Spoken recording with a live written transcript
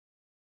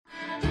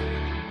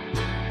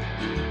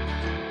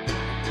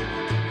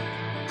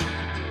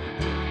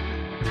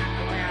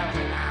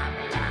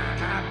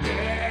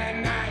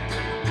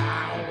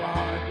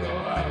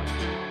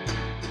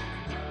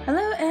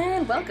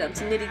welcome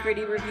to Nitty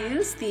Gritty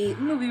Reviews, the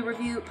movie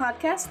review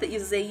podcast that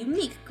uses a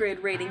unique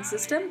grid rating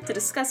system to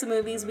discuss a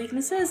movie's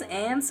weaknesses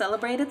and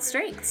celebrate its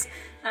strengths.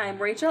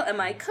 I'm Rachel, and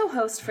my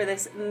co-host for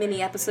this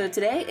mini episode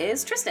today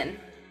is Tristan.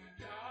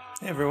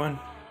 Hey everyone.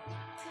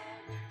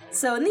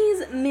 So in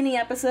these mini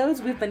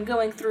episodes, we've been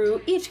going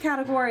through each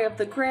category of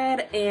the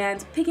grid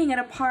and picking it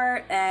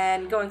apart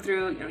and going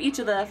through each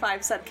of the 5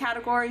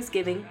 subcategories,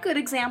 giving good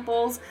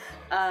examples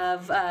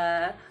of,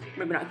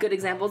 maybe not good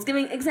examples,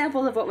 giving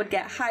examples of what would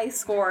get high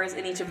scores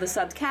in each of the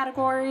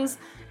subcategories,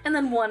 and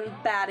then one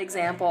bad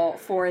example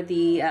for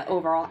the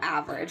overall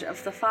average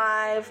of the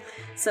 5.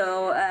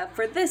 So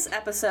for this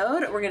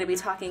episode, we're going to be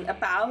talking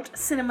about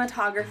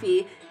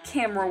cinematography,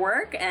 camera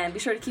work, and be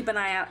sure to keep an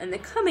eye out in the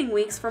coming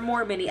weeks for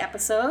more mini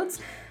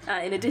episodes,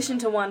 in addition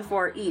to one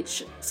for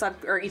each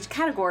each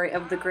category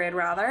of the grid,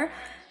 rather.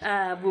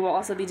 We will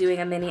also be doing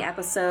a mini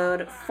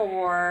episode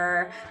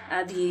for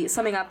the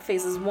summing up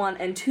phases 1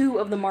 and 2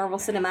 of the Marvel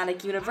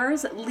Cinematic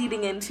Universe,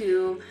 leading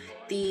into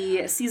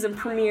the season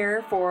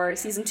premiere for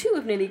season 2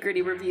 of Nitty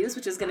Gritty Reviews,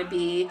 which is going to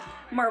be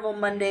Marvel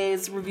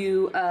Monday's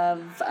review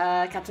of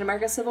Captain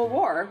America Civil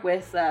War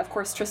with, of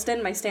course,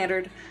 Tristan, my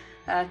standard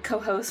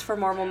co-host for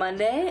Marvel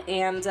Monday,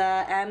 and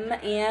Em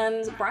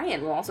and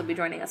Brian will also be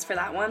joining us for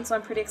that one, so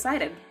I'm pretty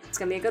excited. It's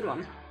going to be a good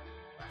one.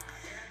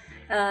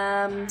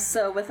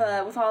 So with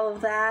all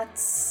of that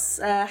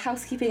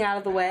housekeeping out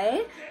of the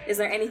way, is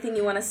there anything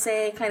you want to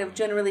say, kind of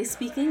generally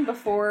speaking,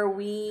 before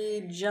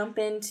we jump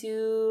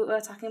into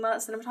talking about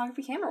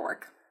cinematography camera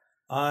work?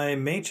 I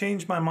may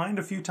change my mind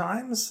a few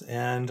times,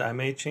 and I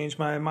may change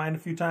my mind a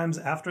few times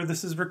after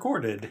this is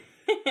recorded.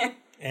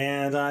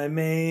 And I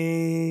may...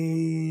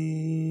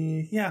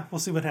 yeah, we'll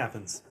see what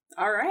happens.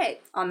 All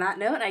right. On that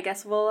note, I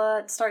guess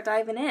we'll start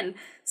diving in.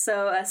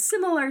 So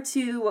similar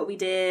to what we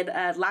did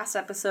last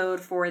episode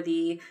for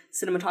the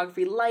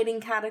cinematography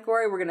lighting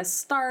category, we're going to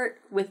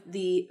start with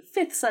the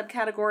 5th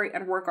subcategory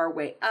and work our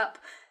way up,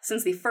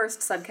 since the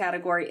first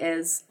subcategory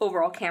is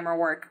overall camera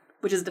work,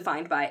 which is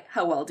defined by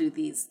how well do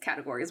these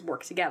categories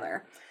work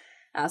together.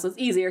 So it's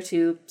easier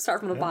to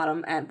start from the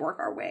bottom and work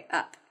our way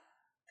up.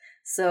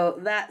 So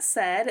that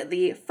said,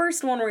 the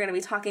first one we're going to be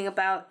talking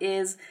about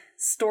is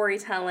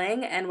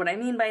storytelling, and what I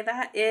mean by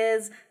that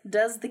is,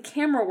 does the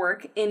camera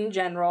work in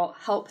general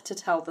help to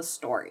tell the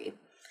story?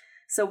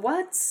 So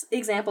what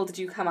example did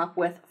you come up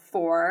with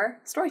for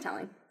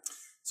storytelling?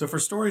 So for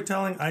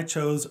storytelling, I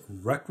chose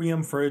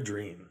Requiem for a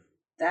Dream.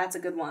 That's a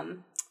good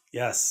one.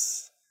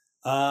 Yes.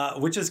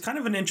 Which is kind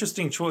of an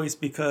interesting choice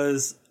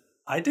because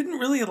I didn't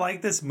really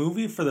like this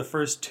movie for the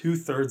first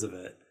 2/3 of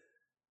it.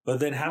 But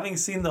then having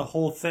seen the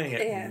whole thing,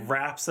 it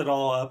wraps it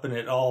all up and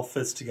it all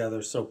fits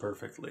together so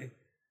perfectly.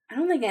 I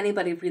don't think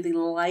anybody really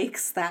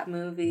likes that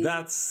movie.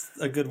 That's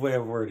a good way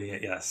of wording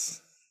it,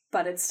 yes.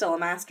 But it's still a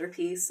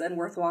masterpiece and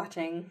worth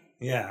watching.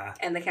 Yeah.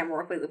 And the camera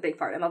work plays a big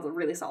part, and that's a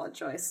really solid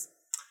choice.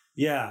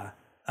 Yeah.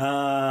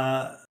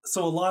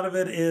 So a lot of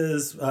it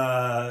is,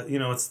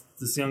 it's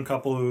this young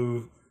couple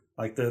who,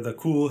 like, they're the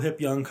cool, hip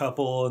young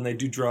couple, and they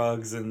do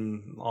drugs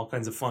and all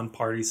kinds of fun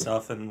party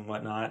stuff and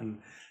whatnot, and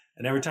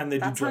every time they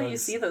do drugs... That's how you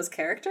see those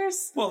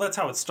characters? Well, that's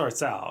how it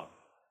starts out,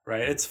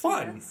 right? It's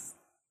fun. Yes.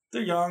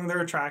 They're young,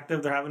 they're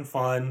attractive, they're having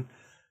fun,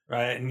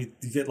 right? And you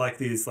get, like,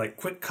 these, like,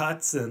 quick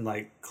cuts and,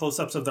 like,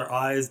 close-ups of their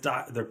eyes,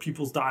 their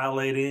pupils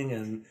dilating,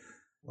 and,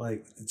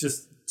 like,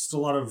 just a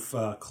lot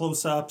of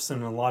close-ups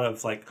and a lot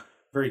of, like,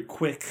 very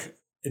quick,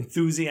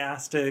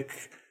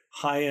 enthusiastic,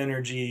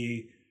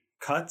 high-energy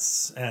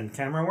cuts and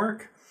camera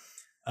work.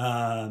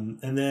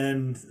 And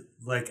then,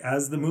 like,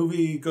 as the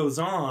movie goes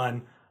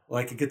on...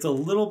 like, it gets a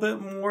little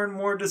bit more and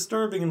more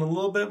disturbing and a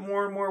little bit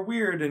more and more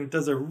weird, and it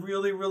does a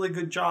really, really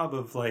good job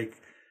of,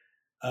 like,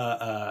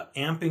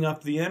 amping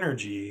up the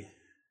energy.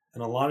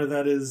 And a lot of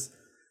that is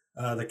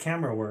the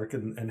camera work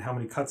and how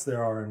many cuts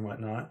there are and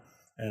whatnot,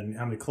 and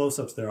how many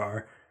close-ups there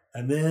are.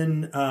 And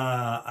then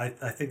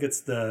I think it's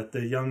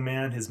the young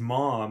man, his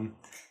mom,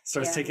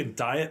 starts taking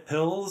diet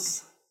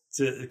pills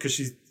because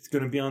she's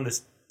going to be on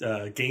this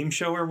game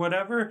show or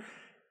whatever.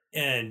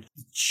 And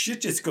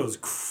shit just goes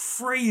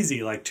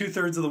crazy, like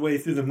 2/3 of the way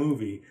through the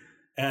movie,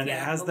 and it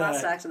has the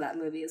last act of that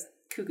movie is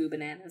cuckoo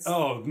bananas.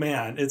 Oh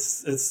man,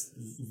 it's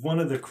one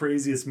of the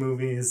craziest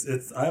movies.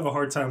 I have a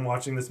hard time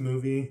watching this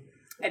movie.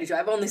 I do too.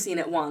 I've only seen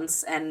it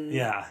once, and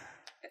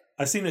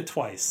I've seen it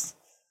twice,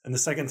 and the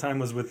second time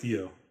was with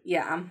you.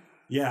 Yeah.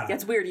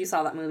 It's weird you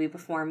saw that movie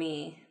before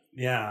me.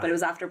 Yeah. But it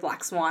was after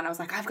Black Swan. I was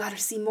like, I've got to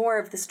see more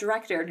of this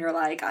director. And you're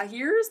like,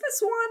 here's this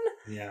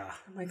one. Yeah.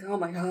 I'm like, oh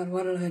my God,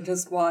 what did I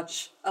just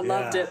watch? I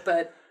loved it,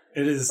 but...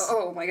 it is...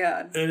 oh my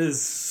God. It is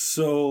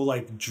so,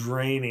 like,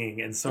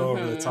 draining and so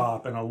over the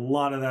top. And a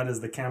lot of that is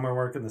the camera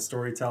work and the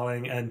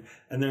storytelling. And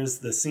there's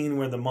the scene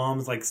where the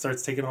mom's, like,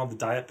 starts taking all the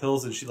diet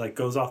pills and she, like,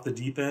 goes off the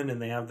deep end.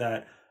 And they have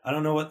that... I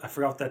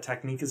forgot what that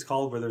technique is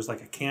called, where there's,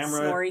 like, a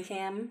camera... Snorri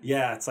cam?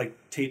 Yeah, it's, like,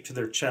 taped to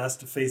their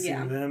chest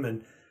facing them.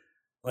 And,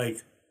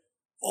 like...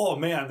 oh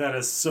man, that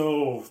is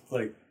so,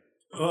 like,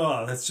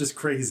 oh, that's just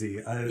crazy.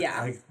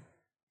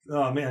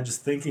 Oh man,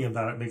 just thinking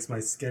about it makes my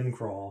skin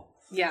crawl.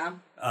 Yeah.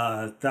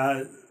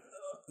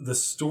 the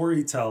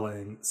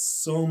storytelling,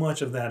 so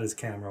much of that is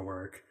camera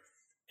work,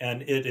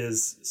 and it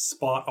is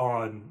spot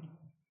on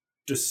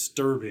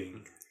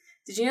disturbing.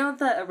 Did you know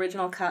the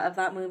original cut of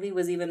that movie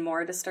was even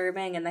more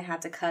disturbing and they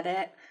had to cut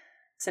it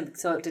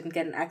so it didn't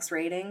get an X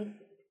rating?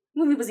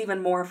 The movie was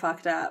even more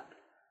fucked up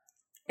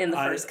in the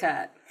first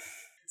cut.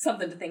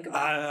 Something to think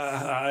about.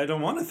 I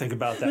don't want to think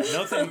about that.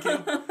 No, thank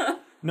you.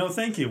 No,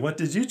 thank you. What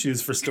did you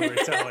choose for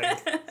storytelling?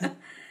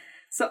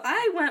 So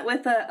I went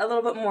with a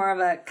little bit more of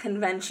a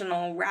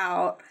conventional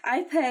route.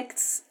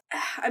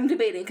 I'm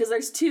debating because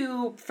there's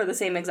two for the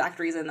same exact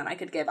reason that I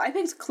could give. I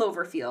picked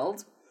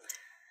Cloverfield,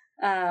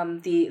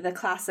 the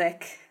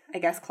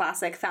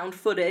classic found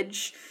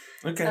footage.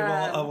 Okay,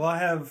 well, I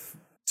have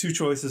two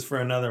choices for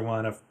another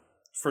one, a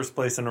first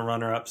place and a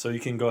runner-up, so you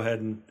can go ahead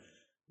and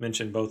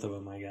mention both of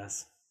them, I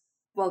guess.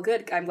 Well,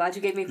 good. I'm glad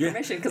you gave me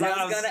permission because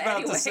I was going to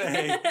anyway. To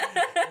say,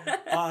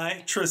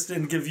 I,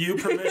 Tristan, give you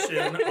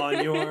permission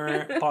on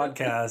your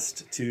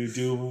podcast to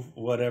do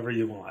whatever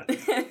you want.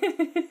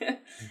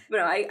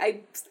 No,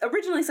 I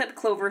originally said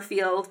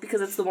Cloverfield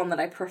because it's the one that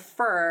I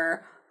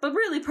prefer, but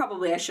really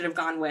probably I should have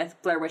gone with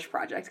Blair Witch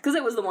Project because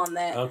it was the one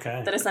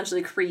that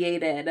essentially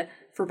created,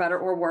 for better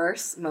or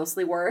worse,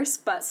 mostly worse,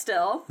 but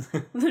still,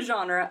 the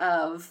genre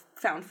of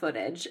found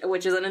footage,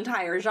 which is an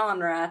entire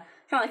genre.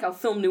 Kind of like how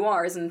film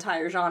noir is an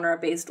entire genre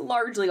based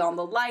largely on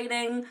the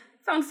lighting.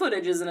 Found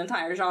footage is an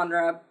entire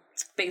genre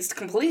based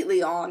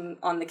completely on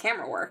the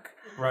camera work.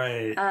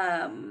 Right.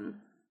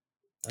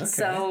 Okay.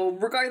 So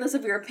regardless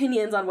of your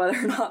opinions on whether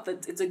or not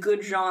that it's a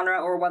good genre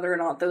or whether or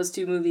not those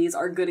two movies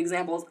are good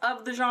examples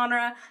of the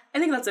genre, I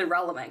think that's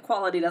irrelevant.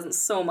 Quality doesn't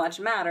so much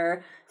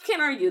matter. You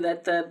can't argue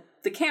that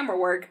the camera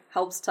work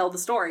helps tell the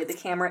story. The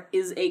camera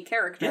is a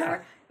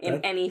character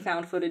in any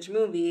found footage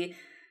movie.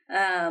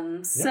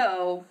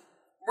 So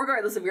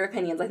regardless of your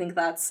opinions, I think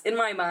that's, in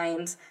my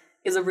mind,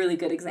 is a really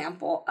good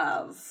example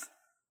of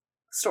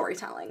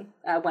storytelling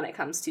when it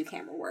comes to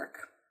camera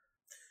work.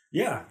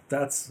 Yeah,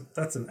 that's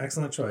an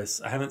excellent choice.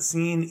 I haven't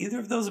seen either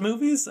of those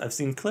movies. I've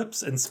seen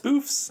clips and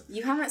spoofs.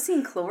 You haven't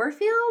seen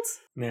Cloverfield?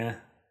 Nah.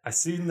 I've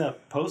seen the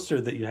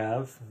poster that you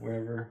have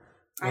wherever.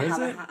 Where is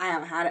it? I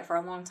haven't had it for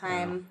a long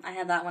time. I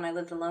had that when I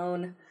lived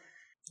alone.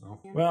 Oh.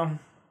 Yeah. Well,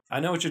 I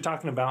know what you're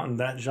talking about in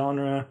that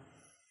genre.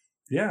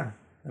 Yeah,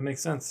 that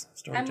makes sense.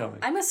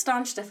 Storytelling. I'm a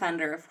staunch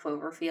defender of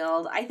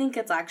Cloverfield. I think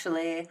it's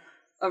actually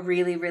a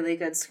really, really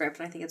good script,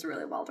 and I think it's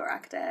really well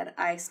directed.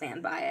 I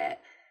stand by it.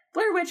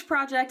 Blair Witch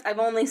Project, I've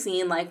only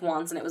seen like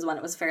once, and it was when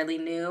it was fairly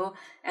new.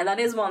 And that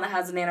is one that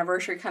has an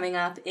anniversary coming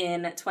up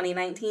in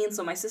 2019.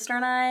 So my sister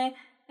and I,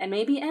 and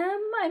maybe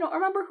I don't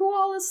remember who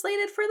all is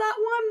slated for that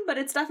one, but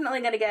it's definitely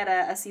going to get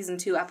a season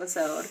 2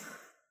 episode.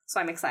 So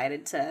I'm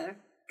excited to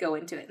go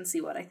into it and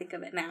see what I think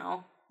of it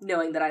now,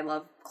 knowing that I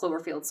love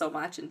Cloverfield so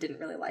much and didn't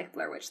really like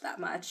Blair Witch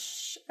that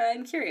much.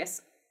 I'm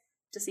curious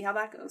to see how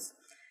that goes.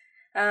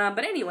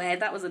 But anyway,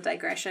 that was a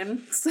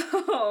digression.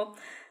 So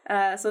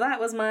that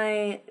was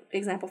my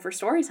example for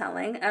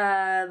storytelling.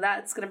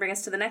 That's going to bring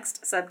us to the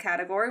next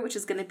subcategory, which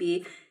is going to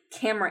be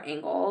camera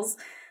angles.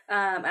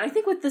 And I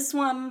think with this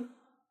one,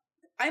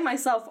 I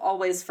myself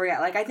always forget.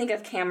 Like, I think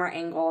of camera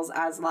angles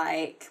as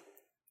like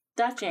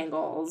Dutch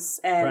angles,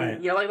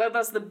 and you know, like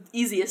that's the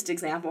easiest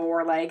example.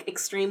 Or like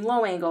extreme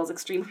low angles,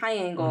 extreme high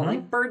angle,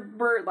 like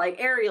bird, like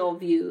aerial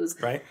views,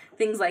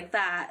 things like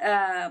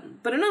that.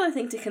 But another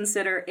thing to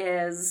consider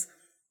is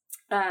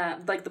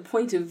like the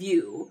point of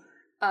view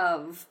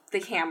of the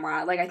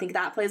camera. Like, I think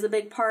that plays a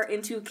big part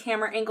into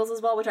camera angles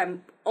as well, which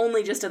I'm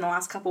only just in the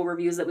last couple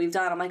reviews that we've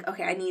done. I'm like,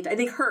 okay, I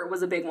think Her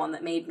was a big one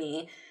that made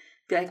me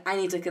be like, I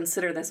need to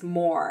consider this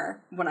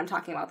more when I'm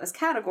talking about this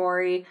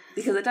category,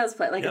 because it does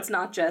play, like, it's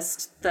not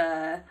just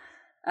the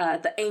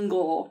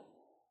angle.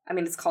 I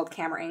mean, it's called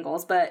camera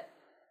angles, but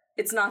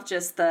it's not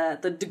just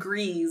the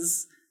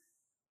degrees,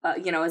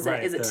 you know, is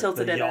it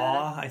tilted the at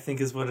yaw, I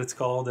think is what it's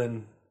called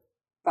in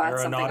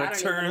aeronautic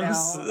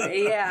terms.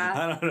 Yeah.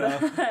 I don't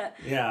know.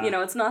 Yeah. You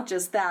know, it's not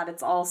just that,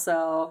 it's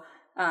also,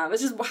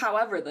 it's just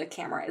however the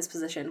camera is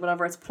positioned,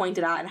 whatever it's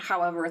pointed at and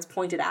however it's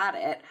pointed at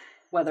it,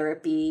 whether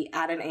it be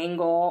at an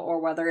angle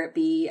or whether it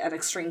be an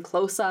extreme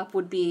close-up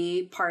would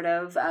be part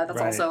of, that's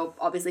also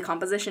obviously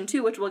composition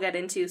too, which we'll get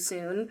into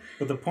soon.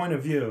 But the point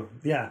of view,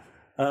 yeah.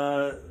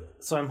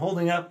 So I'm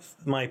holding up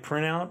my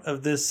printout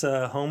of this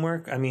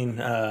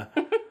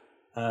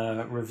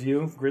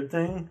review grid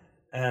thing.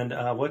 And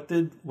what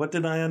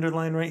did I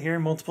underline right here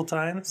multiple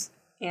times?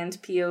 And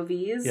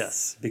POVs?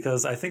 Yes,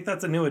 because I think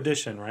that's a new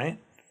addition, right?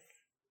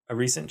 A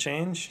recent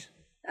change?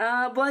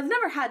 Well, I've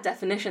never had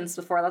definitions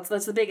before.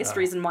 That's the biggest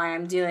reason why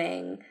I'm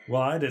doing.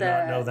 Well, I did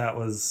not know that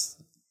was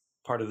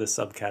part of this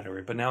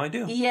subcategory, but now I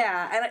do.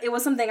 Yeah, and it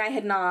was something I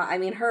had not. I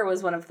mean, Her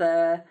was one of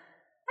the,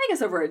 I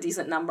guess, over a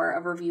decent number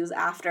of reviews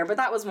after, but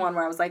that was one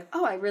where I was like,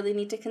 oh, I really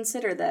need to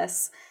consider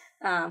this.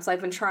 So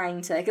I've been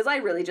trying to, because I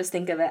really just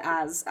think of it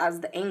as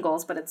the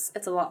angles, but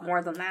it's a lot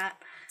more than that.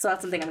 So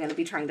that's something I'm going to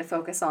be trying to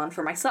focus on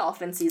for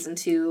myself in season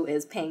 2,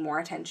 is paying more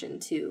attention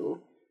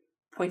to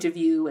point of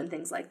view and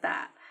things like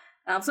that.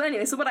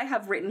 So what I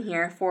have written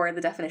here for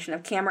the definition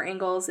of camera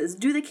angles is,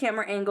 do the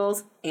camera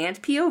angles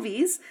and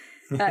POVs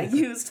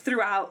used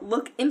throughout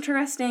look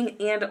interesting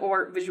and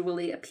or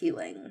visually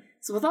appealing?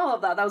 So with all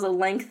of that, that was a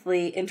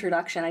lengthy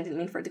introduction. I didn't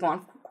mean for it to go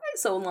on for quite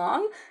so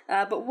long,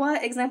 but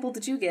what example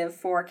did you give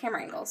for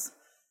camera angles?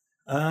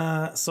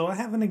 So I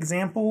have an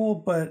example,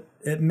 but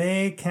it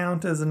may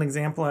count as an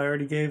example I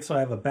already gave, so I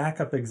have a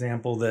backup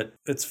example that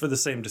it's for the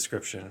same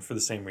description, for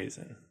the same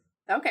reason.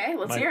 Okay,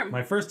 let's hear them.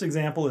 My first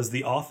example is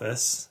The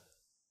Office.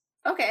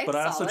 Okay, but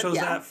I also chose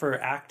yeah. that for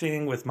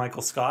acting with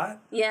Michael Scott.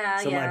 Yeah,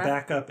 so my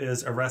backup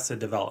is Arrested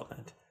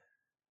Development.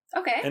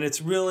 Okay. And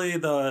it's really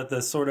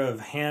the sort of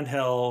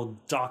handheld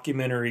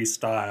documentary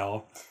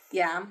style.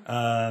 Yeah.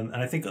 And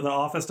I think The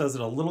Office does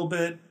it a little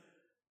bit,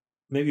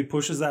 maybe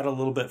pushes that a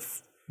little bit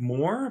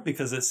more,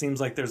 because it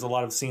seems like there's a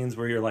lot of scenes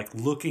where you're like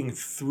looking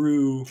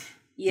through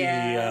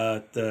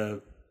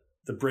the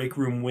break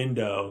room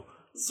window,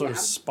 sort of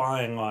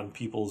spying on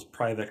people's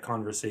private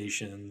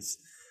conversations.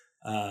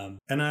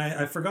 And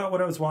I forgot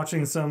what I was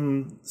watching,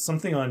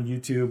 something on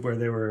YouTube where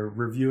they were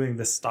reviewing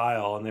the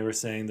style, and they were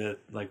saying that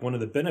like one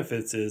of the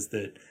benefits is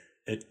that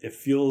it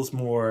feels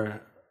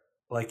more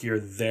like you're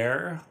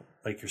there,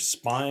 like you're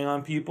spying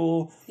on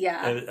people.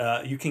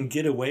 Yeah. You can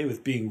get away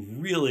with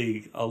being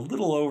really a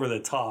little over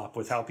the top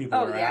with how people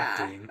are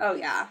acting. Oh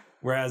yeah.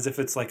 Whereas if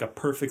it's like a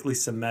perfectly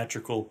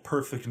symmetrical,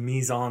 perfect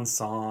mise en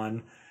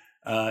scène,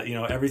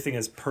 everything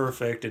is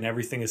perfect and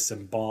everything is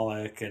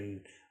symbolic,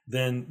 and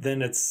then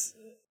it's,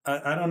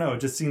 I don't know, it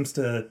just seems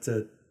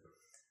to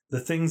the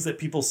things that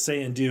people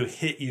say and do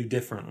hit you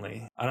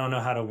differently. I don't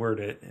know how to word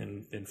it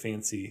in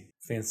fancy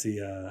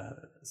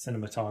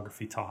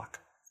cinematography talk.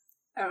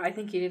 Oh, I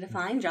think you did a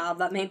fine job.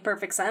 That made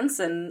perfect sense,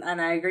 and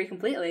I agree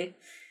completely.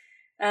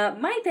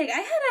 My thing,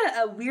 I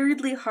had a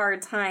weirdly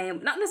hard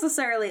time, not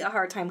necessarily a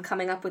hard time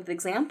coming up with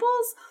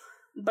examples,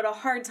 but a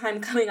hard time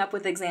coming up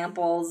with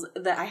examples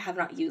that I have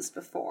not used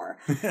before.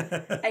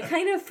 I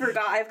kind of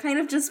forgot. I've kind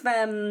of just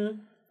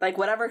been like,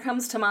 whatever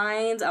comes to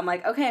mind, I'm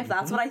like, okay, if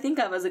that's what I think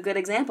of as a good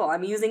example,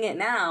 I'm using it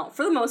now.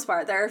 For the most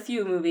part, there are a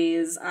few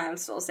movies I'm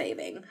still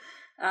saving.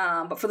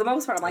 But for the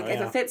most part, I'm like,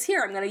 if it fits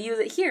here, I'm going to use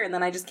it here, and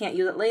then I just can't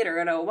use it later,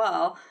 and oh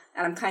well.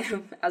 And I'm kind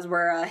of, as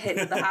we're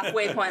hitting the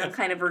halfway point, I'm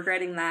kind of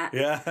regretting that.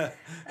 Yeah.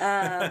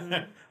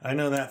 I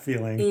know that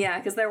feeling. Yeah,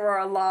 because there were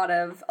a lot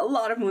of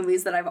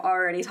movies that I've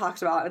already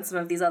talked about in some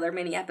of these other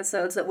mini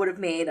episodes that would have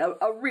made a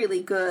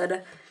really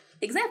good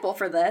example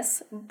for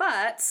this.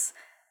 But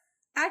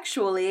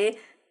actually,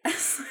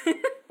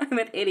 I'm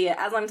an idiot.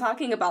 As I'm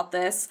talking about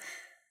this,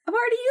 I've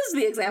already used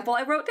the example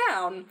I wrote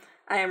down.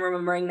 I am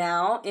remembering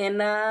now in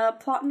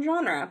plot and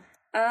genre.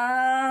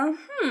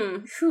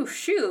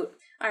 Shoot.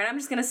 All right, I'm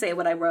just going to say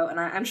what I wrote, and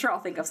I'm sure I'll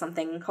think of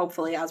something,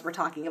 hopefully, as we're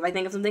talking. If I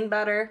think of something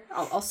better,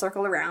 I'll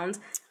circle around.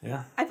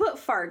 Yeah. I put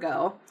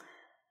Fargo,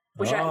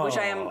 which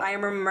I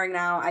am remembering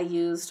now I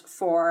used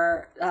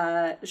for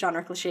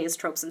genre cliches,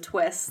 tropes, and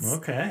twists.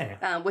 Okay.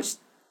 Which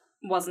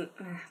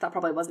that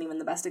probably wasn't even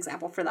the best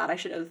example for that. I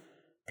should have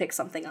picked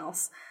something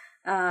else.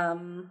 Or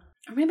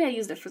maybe I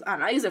used it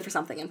for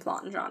something in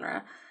plot and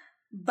genre.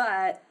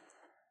 But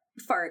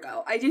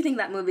Fargo, I do think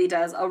that movie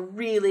does a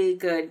really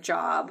good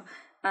job,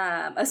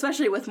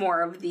 especially with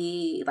more of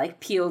the like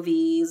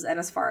POVs, and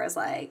as far as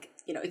like,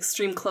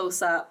 extreme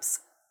close-ups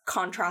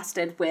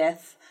contrasted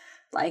with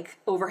like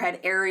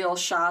overhead aerial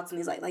shots and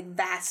these like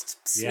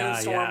vast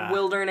snowstorm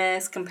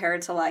wilderness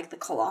compared to like the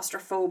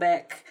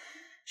claustrophobic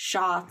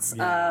shots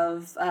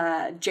of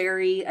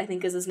Jerry, I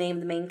think is his name,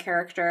 the main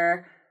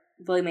character.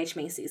 William H.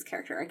 Macy's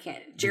character,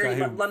 Jerry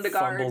Lundegaard.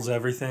 Fumbles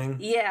everything.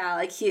 Yeah,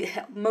 like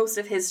most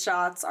of his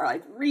shots are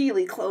like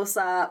really close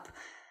up,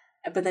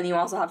 but then you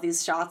also have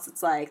these shots.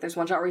 It's like there's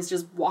one shot where he's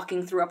just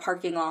walking through a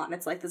parking lot, and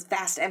it's like this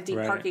vast empty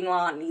parking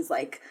lot, and he's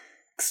like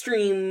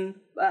extreme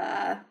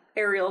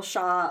aerial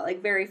shot,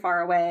 like very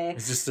far away.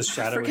 It's just a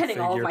shadowy forgetting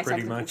figure, all of my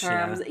pretty technical much.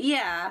 terms.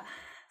 Yeah.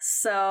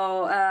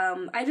 So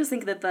I just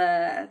think that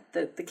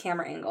the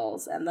camera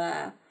angles and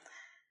the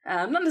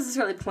not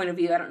necessarily point of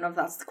view, I don't know if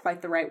that's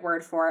quite the right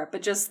word for it,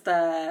 but just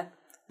the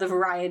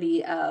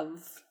variety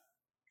of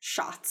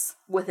shots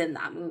within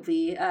that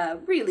movie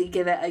really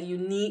give it a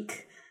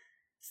unique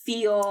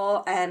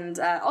feel, and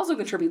also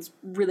contributes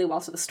really well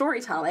to the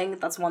storytelling.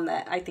 That's one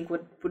that I think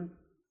would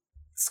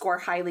score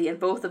highly in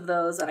both of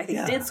those, and I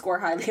think did score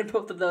highly in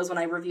both of those when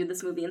I reviewed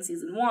this movie in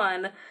season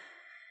 1.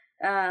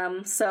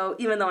 So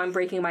even though I'm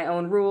breaking my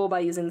own rule by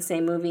using the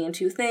same movie in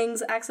two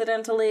things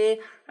accidentally,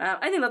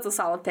 I think that's a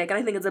solid pick, and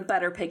I think it's a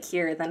better pick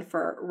here than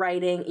for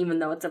writing, even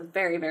though it's a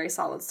very, very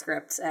solid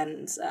script,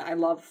 and I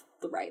love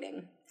the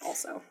writing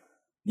also.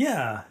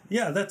 Yeah,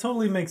 that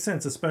totally makes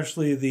sense,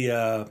 especially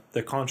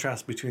the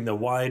contrast between the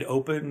wide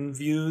open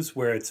views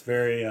where it's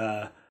very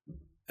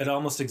it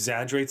almost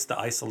exaggerates the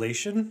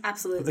isolation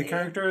of the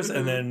characters,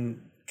 and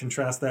then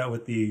contrast that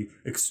with the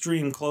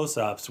extreme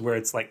close-ups where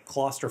it's like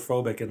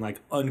claustrophobic and like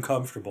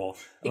uncomfortable.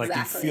 Like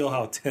you feel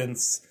how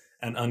tense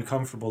and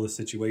uncomfortable the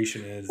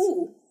situation is.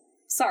 Ooh,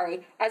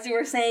 Sorry, as you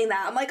were saying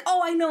that, I'm like,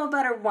 oh, I know a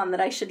better one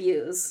that I should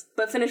use.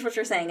 But finish what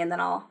you're saying, and then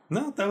I'll...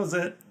 No, that was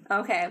it.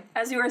 Okay.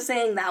 As you were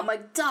saying that, I'm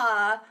like,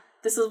 duh,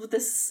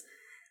 this...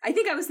 I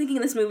think I was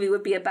thinking this movie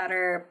would be a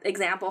better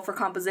example for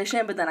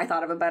composition, but then I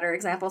thought of a better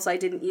example, so I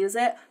didn't use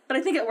it. But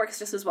I think it works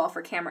just as well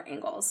for camera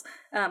angles.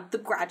 The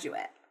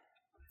Graduate.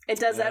 It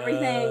does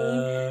everything.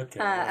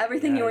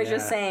 Everything you were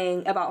just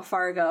saying about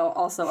Fargo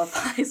also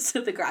applies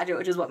to The Graduate,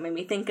 which is what made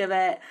me think of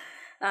it.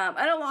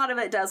 And a lot of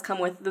it does come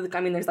with,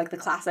 there's like the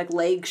classic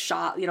leg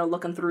shot,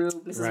 looking through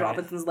Mrs.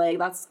 Robinson's leg.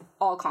 That's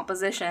all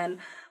composition.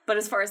 But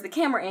as far as the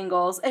camera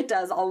angles, it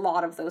does a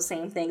lot of those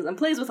same things and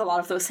plays with a lot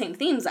of those same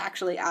themes,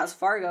 actually, as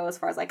Fargo, as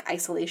far as like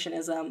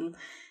isolationism.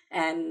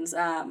 And,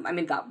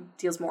 that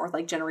deals more with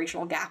like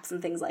generational gaps and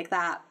things like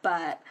that.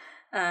 But,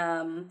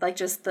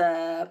 just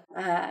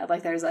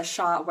there's a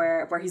shot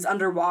where he's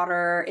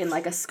underwater in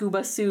like a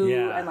scuba suit,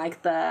 and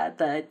like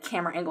the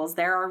camera angles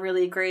there are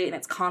really great, and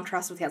it's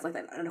contrast with, he has like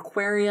an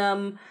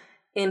aquarium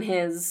in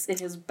his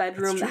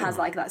bedroom that has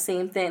like that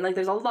same thing. Like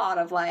there's a lot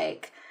of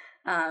like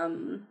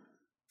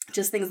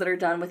just things that are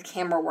done with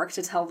camera work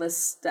to tell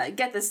this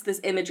get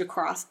this image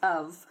across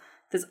of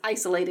this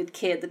isolated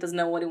kid that doesn't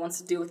know what he wants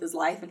to do with his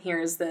life, and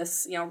here's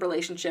this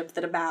relationship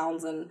that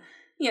abounds, and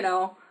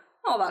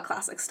all that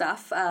classic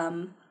stuff.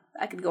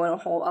 I could go on a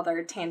whole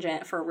other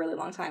tangent for a really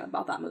long time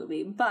about that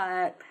movie,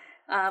 but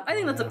I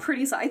think that's a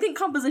pretty... I think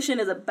composition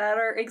is a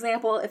better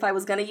example if I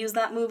was going to use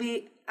that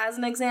movie as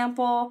an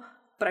example,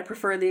 but I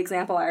prefer the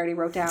example I already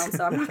wrote down,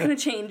 so I'm not going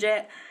to change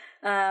it.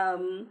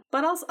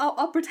 But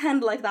I'll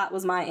pretend like that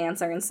was my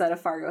answer instead of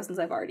Fargo, since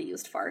I've already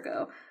used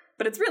Fargo.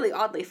 But it's really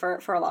oddly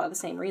for a lot of the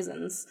same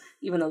reasons,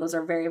 even though those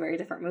are very, very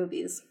different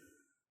movies.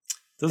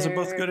 Those are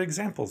both good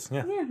examples,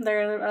 yeah. Yeah,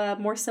 they're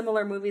more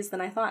similar movies than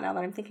I thought now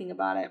that I'm thinking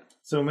about it.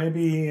 So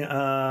maybe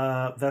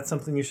that's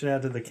something you should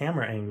add to the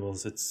camera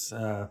angles. It's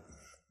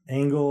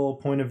angle,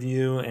 point of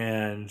view,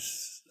 and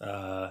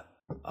I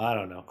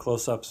don't know,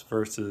 close-ups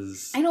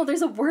versus... I know,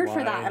 there's a word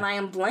for that, and I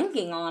am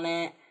blanking on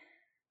it.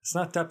 It's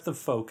not depth of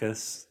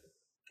focus.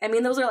 I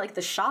mean, those are like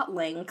the shot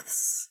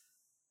lengths,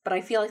 but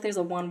I feel like there's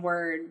a one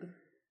word...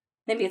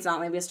 Maybe it's not.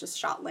 Maybe it's just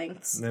shot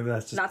lengths. Maybe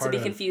that's just not to be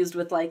confused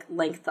with like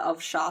length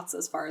of shots,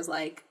 as far as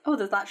like, oh,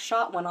 that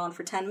shot went on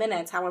for 10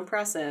 minutes. How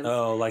impressive!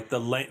 Oh, like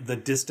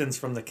the distance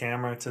from the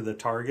camera to the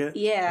target,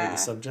 or the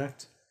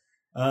subject.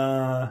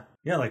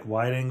 Like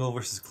wide angle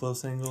versus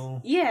close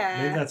angle.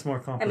 Yeah, maybe that's more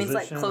composition.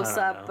 It's like close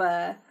up.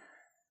 I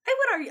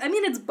would argue. I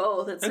mean, it's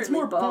both. It's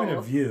more both. Point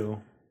of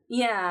view.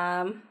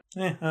 Yeah.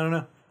 I don't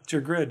know. It's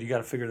your grid. You got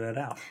to figure that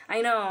out.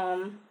 I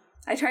know.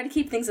 I try to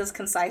keep things as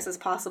concise as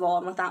possible,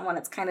 and with that one,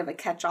 it's kind of a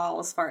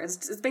catch-all as far as...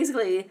 It's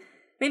basically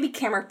maybe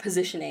camera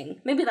positioning.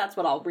 Maybe that's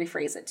what I'll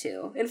rephrase it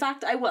to. In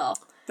fact, I will.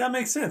 That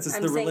makes sense. It's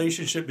the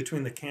relationship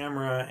between the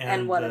camera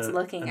and what it's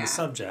looking at. The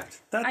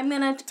subject. I'm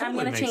gonna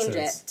change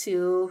it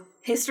to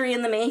history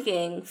in the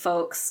making,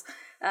 folks.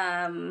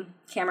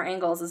 Camera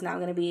angles is now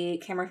going to be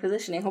camera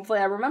positioning. Hopefully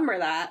I remember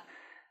that.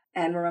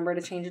 And remember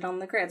to change it on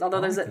the grids. Although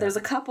there's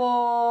a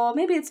couple...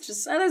 Maybe it's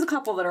just... there's a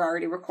couple that are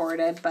already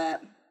recorded,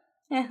 but...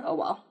 oh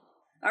well.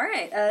 All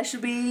right,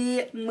 should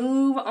we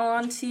move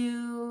on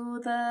to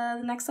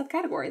the next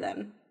subcategory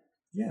then?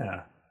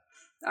 Yeah.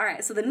 All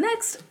right, so the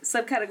next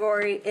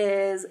subcategory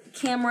is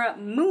camera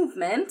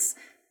movement,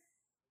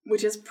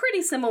 which is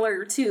pretty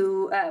similar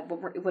to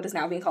what is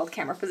now being called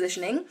camera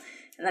positioning.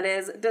 And that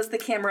is, does the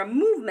camera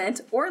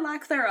movement, or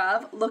lack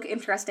thereof, look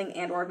interesting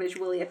and or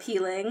visually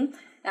appealing?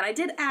 And I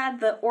did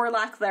add the or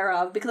lack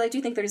thereof because I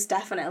do think there's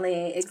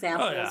definitely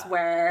examples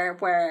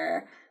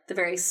where the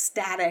very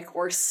static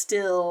or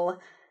still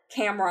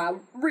camera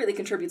really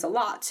contributes a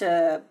lot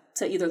to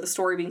either the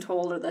story being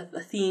told or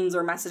the themes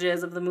or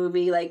messages of the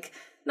movie. Like,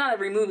 not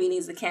every movie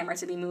needs the camera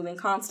to be moving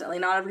constantly.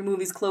 Not every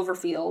movie's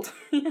Cloverfield,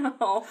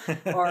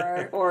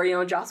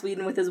 or Joss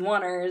Whedon with his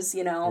oneers,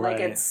 Like,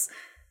 it's...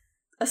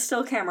 A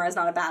still camera is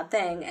not a bad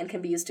thing and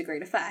can be used to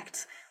great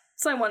effect.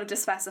 So I wanted to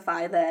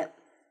specify that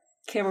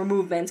camera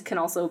movement can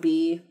also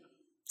be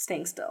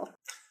staying still.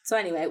 So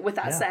anyway, with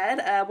that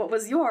said, what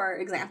was your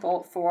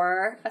example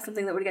for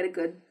something that would get a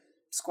good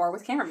score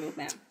with camera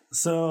movement?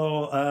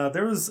 So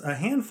there was a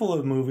handful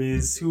of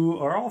movies who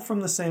are all from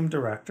the same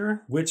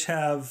director, which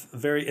have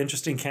very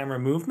interesting camera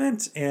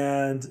movement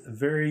and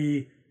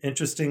very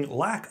interesting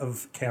lack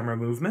of camera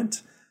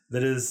movement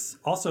that is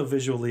also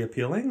visually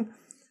appealing.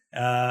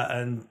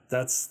 And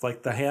that's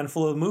like the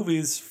handful of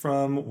movies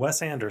from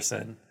Wes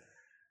Anderson.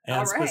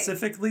 And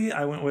specifically,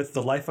 I went with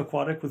The Life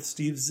Aquatic with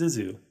Steve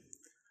Zissou.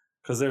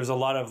 Because there's a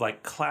lot of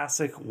like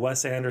classic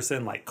Wes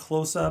Anderson, like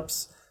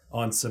close-ups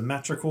on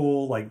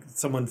symmetrical, like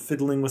someone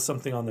fiddling with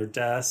something on their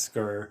desk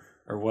or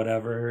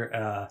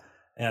whatever,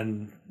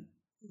 and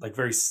like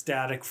very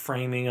static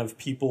framing of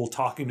people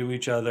talking to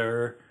each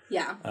other.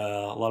 Yeah.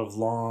 A lot of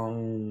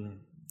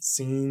long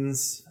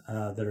scenes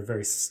that are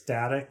very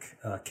static,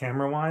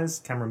 camera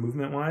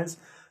movement-wise.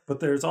 But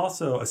there's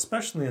also,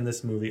 especially in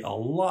this movie, a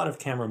lot of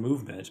camera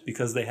movement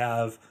because they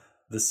have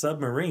the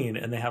submarine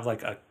and they have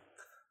like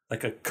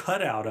a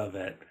cutout of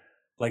it.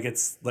 Like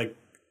it's like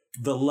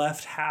the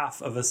left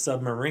half of a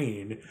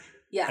submarine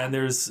Yeah. And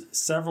there's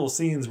several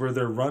scenes where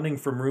they're running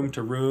from room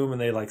to room and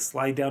they like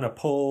slide down a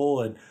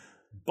pole and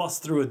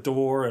bust through a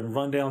door and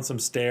run down some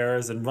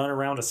stairs and run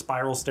around a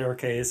spiral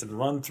staircase and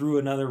run through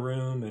another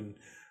room. And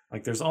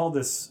like there's all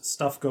this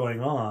stuff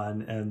going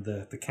on, and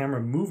the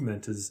camera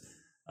movement is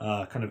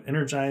kind of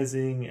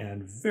energizing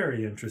and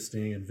very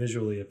interesting and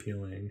visually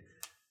appealing.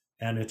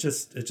 And it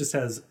just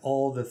has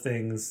all the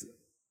things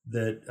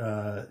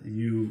that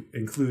you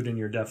include in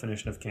your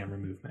definition of camera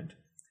movement.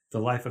 The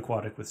Life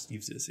Aquatic with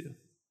Steve Zissou.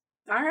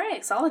 All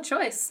right, solid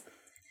choice.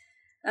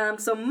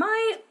 So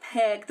my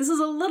pick, this is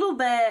a little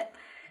bit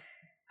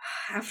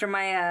after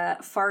my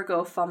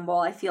Fargo fumble.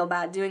 I feel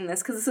bad doing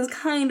this because this is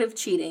kind of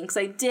cheating because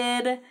I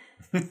did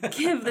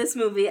give this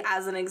movie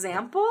as an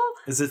example.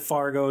 Is it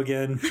Fargo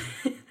again?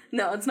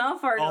 No, it's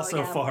not Fargo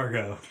also again.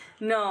 Fargo.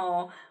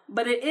 No,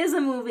 but it is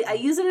a movie. I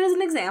use it as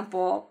an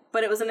example,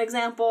 but it was an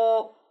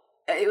example.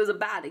 It was a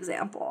bad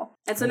example.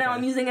 And so now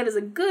I'm using it as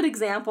a good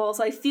example,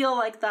 so I feel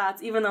like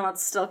that's, even though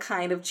it's still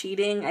kind of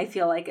cheating, I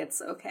feel like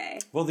it's okay.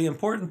 Well, the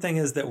important thing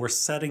is that we're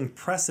setting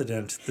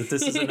precedent that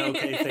this is an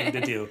okay thing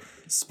to do.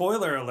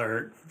 Spoiler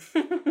alert.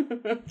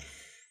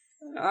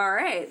 All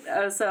right,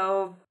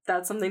 so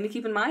that's something to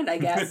keep in mind, I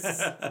guess.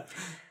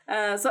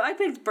 So I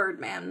picked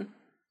Birdman,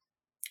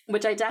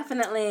 which I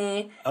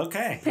definitely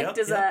picked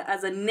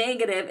as a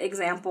negative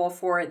example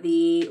for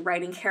the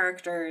writing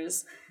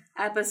characters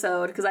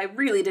episode, because I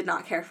really did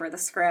not care for the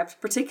script,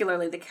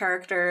 particularly the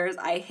characters.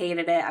 I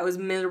hated it. I was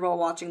miserable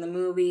watching the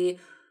movie.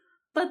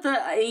 But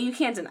you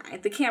can't deny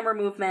it. The camera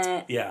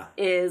movement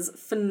is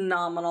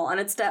phenomenal. And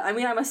it's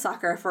I'm a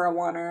sucker for a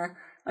oneer.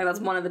 Like, that's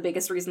one of the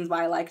biggest reasons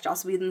why I like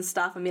Joss Whedon's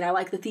stuff. I mean, I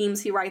like the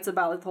themes he writes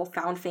about, like the whole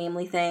found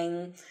family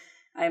thing.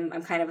 I'm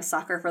kind of a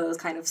sucker for those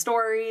kind of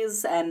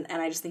stories, and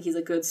I just think he's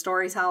a good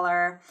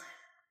storyteller.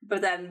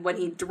 But then when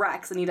he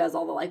directs and he does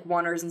all the like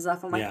oneers and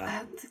stuff, I'm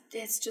like,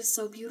 it's just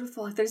so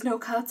beautiful. Like, there's no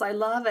cuts. I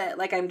love it.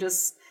 Like,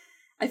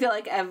 I feel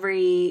like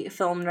every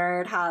film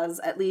nerd has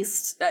at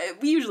least,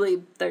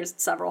 usually there's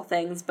several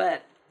things,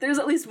 but there's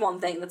at least one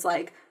thing that's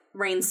like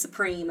reigns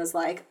supreme, is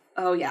like,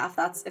 oh yeah, if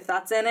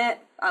that's in it,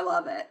 I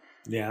love it.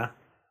 Yeah.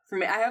 For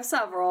me, I have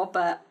several,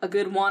 but a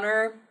good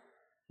oneer,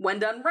 when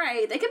done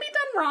right, they can be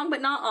done wrong,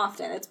 but not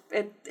often.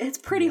 It's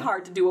pretty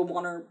hard to do a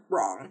oneer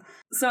wrong.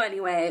 So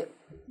anyway,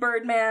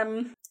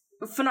 Birdman,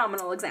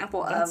 phenomenal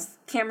example of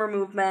camera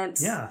movement.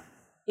 Yeah.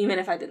 Even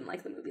if I didn't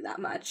like the movie that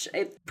much.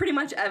 Pretty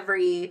much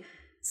every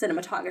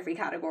cinematography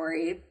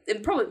category,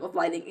 and probably both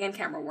lighting and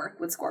camera work,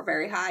 would score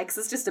very high, because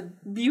it's just a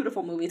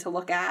beautiful movie to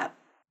look at,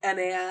 and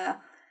a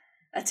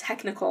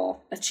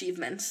technical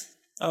achievement.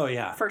 Oh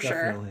yeah, for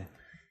definitely. Sure.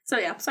 So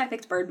yeah, so I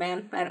picked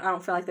Birdman. I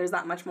don't feel like there's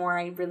that much more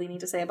I really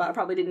need to say about it. I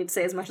probably didn't need to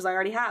say as much as I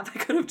already have. I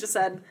could have just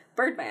said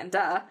Birdman,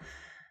 duh.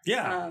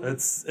 Yeah,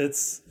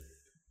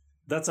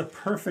 that's a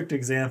perfect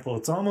example.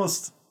 It's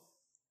almost,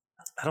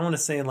 I don't want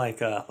to say like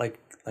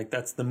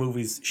that's the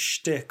movie's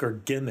shtick or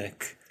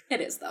gimmick.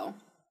 It is, though.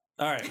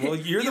 All right, well,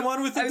 you're the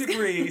one with the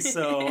degree,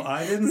 so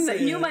I didn't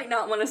say You might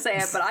not want to say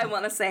it, but I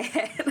want to say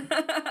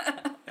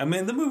it. I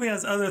mean, the movie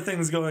has other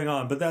things going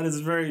on, but that is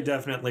very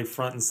definitely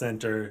front and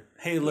center.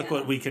 Hey, look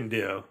what we can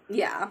do.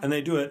 Yeah. And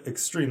they do it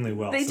extremely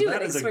well. They do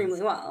it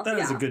extremely well. That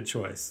is a good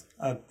choice.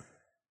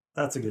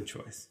 That's a good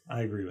choice.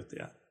 I agree with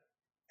that.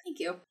 Thank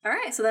you. All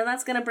right, so then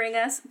that's going to bring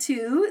us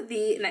to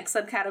the next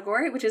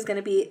subcategory, which is going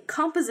to be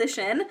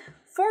composition.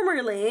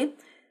 Formerly,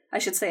 I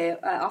should say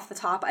off the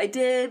top, I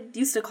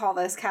used to call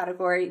this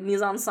category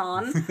mise en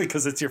scène.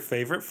 Because it's your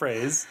favorite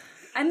phrase.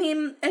 I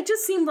mean, it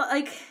just seemed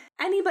like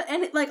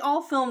like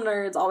all film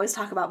nerds always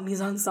talk about mise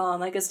en scène.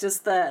 Like, it's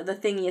just the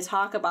thing you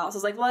talk about. So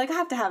it's like, well, I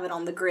have to have it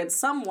on the grid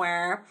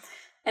somewhere.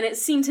 And it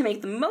seemed to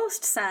make the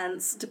most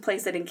sense to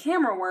place it in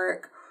camera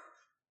work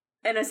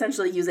and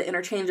essentially use it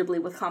interchangeably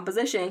with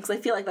composition, because I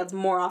feel like that's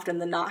more often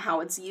than not how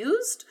it's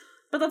used.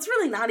 But that's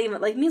really not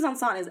even, like, mise en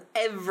scène is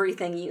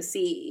everything you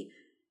see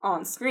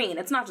on screen.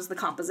 It's not just the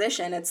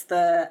composition, it's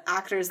the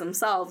actors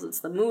themselves, it's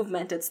the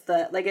movement, it's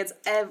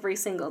every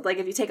single, like,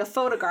 if you take a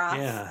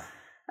photograph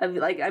of,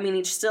 like, I mean,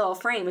 each still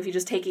frame, if you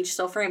just take each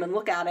still frame and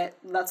look at it,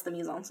 that's the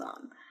mise en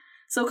scène.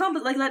 So,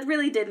 that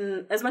really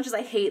didn't, as much as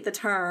I hate the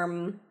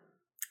term,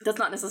 that's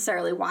not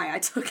necessarily why I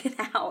took it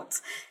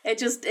out. It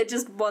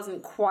just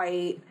wasn't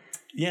quite...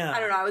 Yeah. I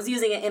don't know, I was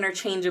using it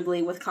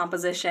interchangeably with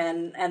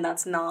composition, and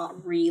that's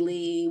not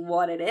really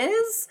what it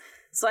is.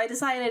 So I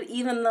decided,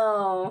 even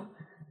though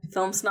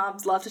film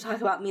snobs love to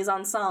talk about mise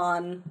en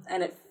scène,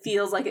 and it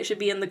feels like it should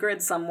be in the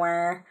grid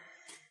somewhere,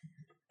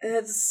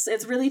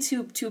 it's really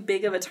too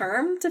big of a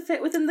term to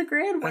fit within the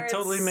grid. That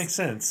totally makes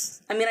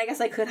sense. I mean, I guess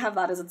I could have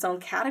that as its own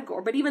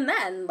category, but even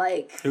then,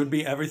 like... It would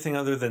be everything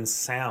other than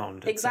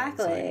sound.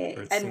 Exactly.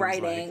 And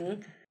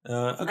writing.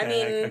 Okay. I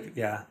mean...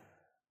 yeah.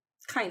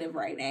 Kind of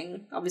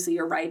writing. Obviously,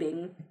 you're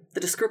writing the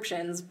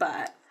descriptions,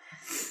 but...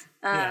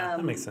 yeah,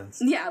 that makes sense.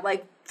 Yeah,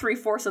 like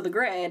 3/4 of the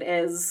grid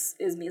is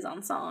mise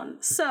en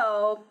scène.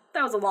 So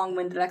that was a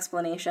long-winded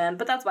explanation,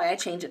 but that's why I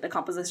changed it to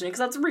composition, because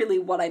that's really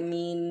what I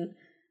mean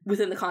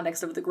within the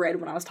context of the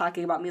grid when I was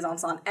talking about mise en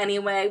scène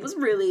anyway. It was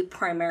really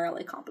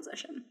primarily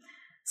composition.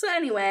 So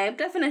anyway,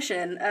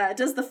 definition.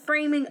 Does the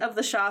framing of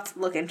the shots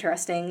look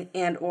interesting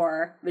and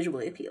or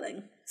visually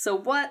appealing? So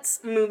what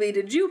movie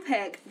did you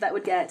pick that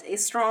would get a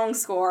strong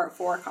score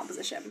for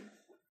composition?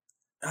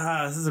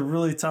 This is a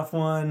really tough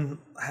one.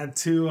 I had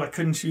two. I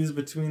couldn't choose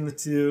between the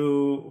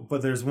two,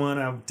 but there's one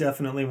I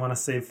definitely want to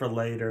save for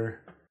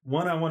later.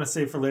 One I want to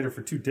save for later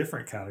for two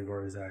different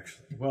categories,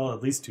 actually. Well,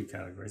 at least two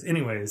categories.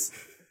 Anyways,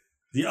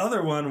 the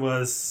other one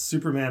was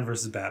Superman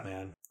versus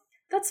Batman.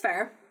 That's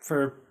fair.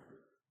 For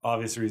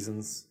obvious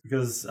reasons.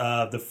 Because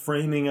the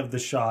framing of the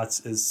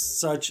shots is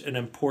such an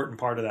important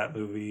part of that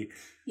movie.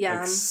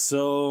 Yeah. Like,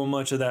 so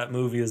much of that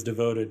movie is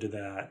devoted to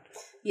that.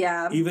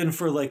 Yeah. Even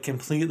for like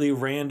completely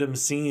random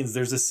scenes,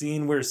 there's a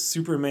scene where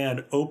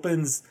Superman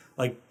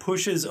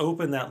pushes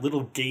open that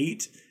little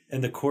gate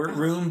in the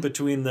courtroom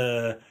between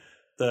the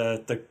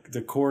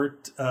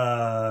court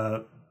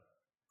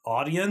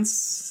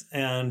audience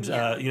and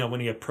when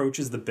he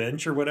approaches the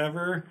bench or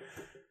whatever,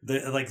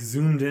 they like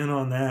zoomed in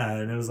on that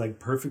and it was like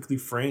perfectly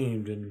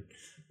framed and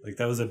like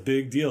that was a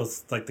big deal.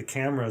 It's like the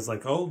camera is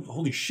like, oh,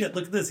 holy shit,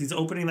 look at this, he's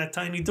opening that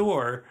tiny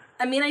door.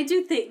 I mean, I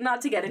do think,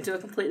 not to get into a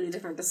completely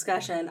different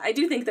discussion, I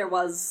do think there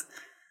was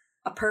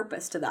a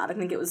purpose to that. I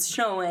think it was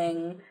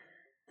showing,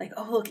 like,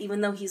 oh, look,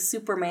 even though he's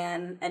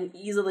Superman and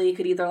easily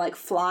could either, like,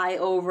 fly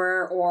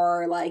over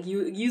or, like,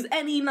 use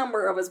any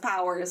number of his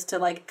powers to,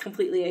 like,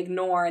 completely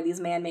ignore these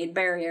man-made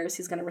barriers,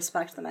 he's going to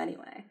respect them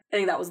anyway. I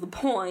think that was the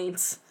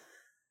point,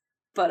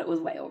 but it was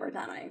way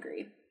overdone, I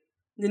agree.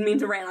 Didn't mean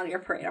to rain on your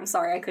parade. I'm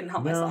sorry, I couldn't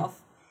help myself.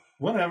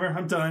 Whatever,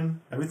 I'm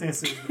done. Everything I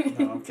said.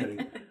 No, I'm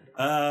kidding.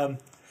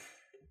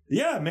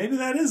 Yeah, maybe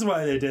that is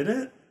why they did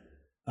it.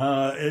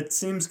 It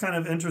seems kind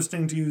of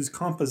interesting to use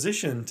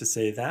composition to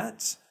say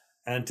that,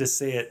 and to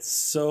say it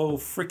so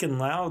freaking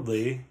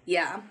loudly.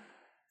 Yeah,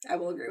 I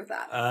will agree with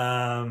that.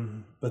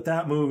 But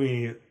that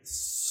movie,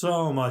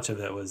 so much of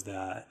it was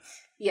that.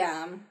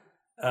 Yeah.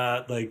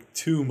 Like,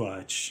 too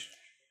much.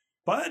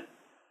 But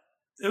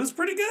it was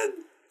pretty good,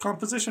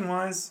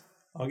 composition-wise.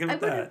 I'll give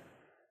it that.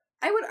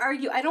 I would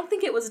argue, I don't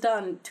think it was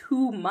done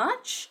too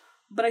much,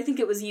 but I think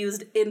it was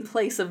used in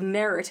place of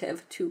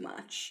narrative too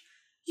much.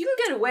 You can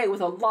get away with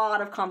a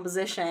lot of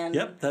composition.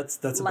 Yep, that's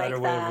a better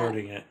way of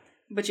wording it.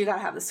 But you gotta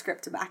have the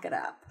script to back it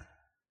up.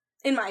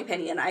 In my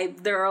opinion,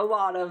 there are a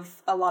lot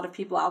of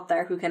people out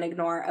there who can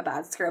ignore a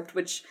bad script,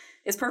 which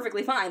is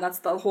perfectly fine. That's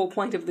the whole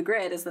point of the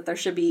grid, is that there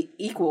should be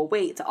equal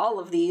weight to all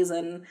of these,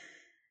 and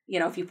you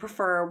know, if you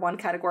prefer one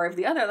category of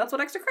the other, that's what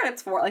extra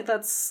credit's for. Like,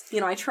 that's, you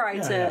know, I try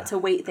to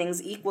weight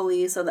things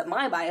equally so that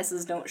my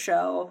biases don't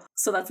show.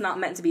 So that's not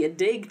meant to be a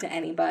dig to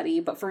anybody.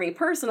 But for me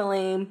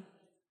personally,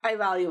 I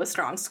value a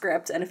strong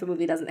script. And if a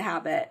movie doesn't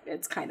have it,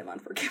 it's kind of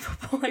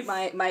unforgivable.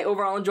 Like, my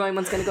overall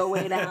enjoyment's going to go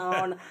way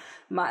down.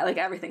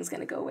 Everything's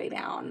going to go way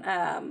down.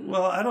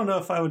 Well, I don't know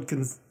if I would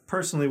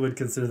personally would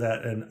consider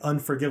that an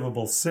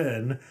unforgivable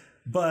sin.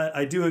 But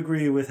I do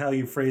agree with how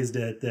you phrased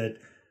it, that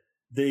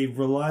they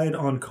relied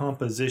on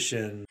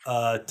composition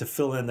to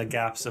fill in the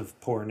gaps of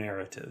poor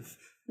narrative.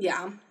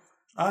 Yeah.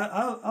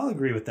 I'll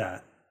agree with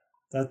that.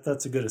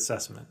 That's a good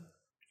assessment.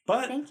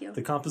 But thank you.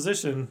 The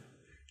composition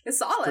is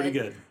solid. Pretty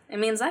good. I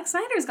mean, Zack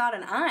Snyder's got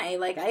an eye.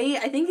 Like,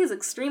 I think he's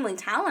extremely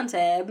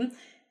talented.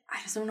 I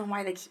just don't know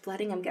why they keep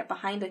letting him get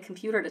behind a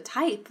computer to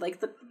type.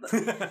 Like,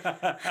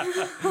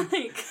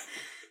 like,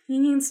 he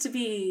needs to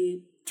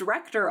be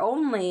director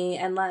only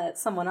and let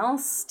someone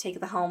else take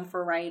the helm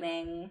for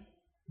writing.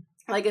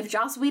 Like, if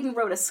Joss Whedon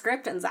wrote a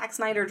script and Zack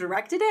Snyder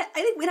directed it,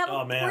 I think we'd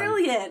have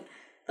brilliant.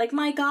 Like,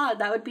 my God,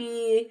 that would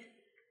be...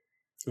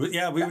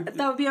 Yeah,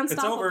 that would be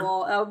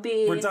unstoppable. That would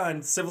be... We're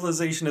done.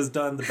 Civilization has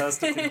done the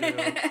best it can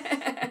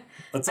do.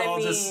 Let's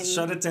all just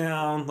shut it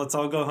down. Let's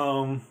all go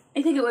home.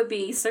 I think it would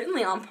be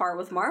certainly on par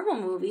with Marvel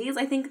movies.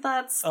 I think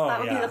that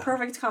would be the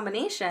perfect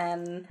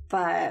combination.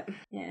 But,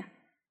 yeah.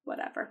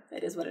 Whatever.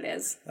 It is what it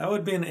is. That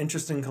would be an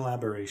interesting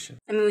collaboration.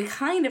 I mean, we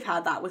kind of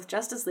had that with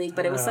Justice League,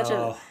 but it was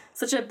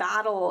such a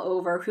battle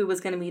over who was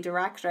going to be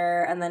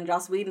director, and then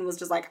Joss Whedon was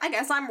just like, I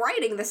guess I'm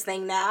writing this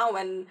thing now,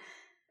 and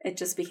it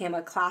just became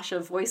a clash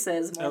of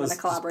voices more than a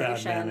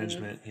collaboration. Bad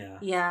management, yeah.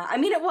 Yeah. I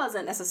mean, it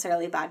wasn't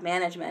necessarily bad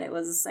management. It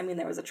was, I mean,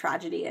 there was a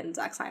tragedy, and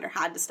Zack Snyder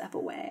had to step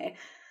away.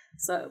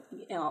 So,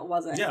 you know, it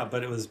wasn't... Yeah,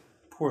 but it was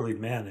poorly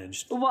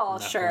managed. Well,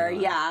 sure,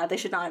 yeah. They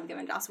should not have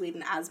given Joss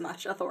Whedon as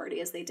much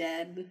authority as they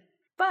did.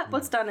 But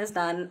what's done is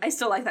done. I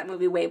still like that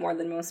movie way more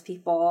than most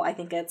people. I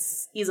think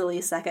it's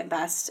easily second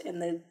best in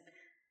the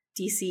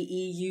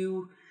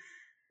DCEU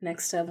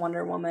next to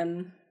Wonder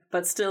Woman.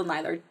 But still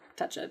neither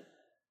touch a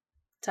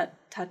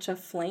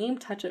flame?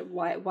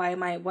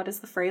 What is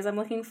the phrase I'm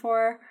looking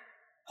for?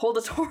 Hold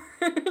a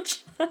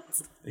torch.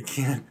 I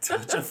can't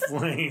touch a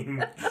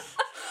flame.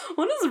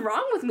 What is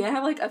wrong with me? I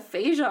have like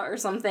aphasia or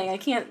something. I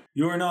can't...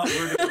 You are not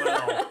wording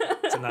well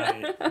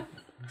tonight.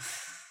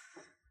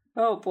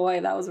 Oh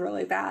boy, that was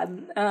really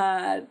bad.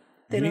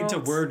 You need to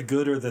word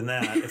gooder than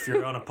that if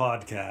you're on a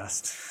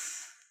podcast.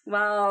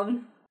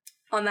 Well,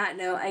 on that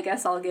note, I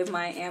guess I'll give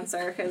my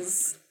answer,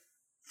 because...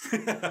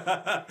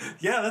 Yeah,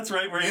 that's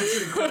right. We're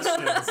answering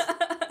questions.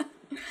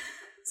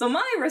 So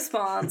my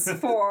response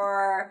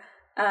for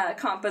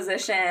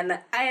composition,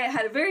 I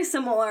had a very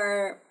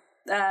similar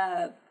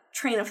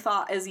train of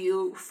thought as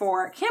you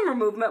for camera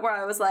movement, where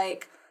I was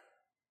like,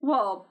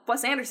 well,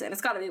 Wes Anderson,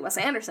 it's got to be Wes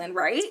Anderson,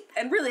 right?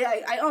 And really,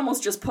 I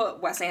almost just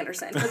put Wes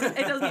Anderson, because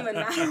it doesn't even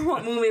matter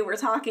what movie we're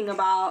talking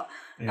about.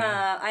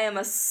 Yeah. I am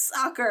a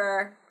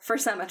sucker for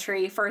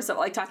symmetry. First of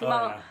all, like talking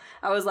about, yeah.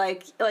 I was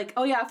like,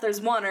 oh yeah, if there's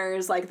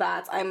oneers like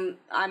that, I'm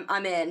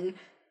in.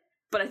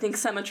 But I think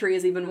symmetry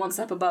is even one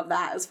step above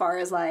that as far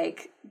as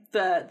like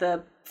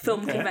the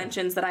film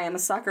conventions that I am a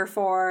sucker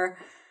for.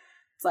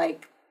 It's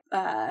like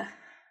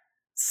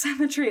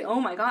symmetry. Oh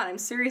my god, I'm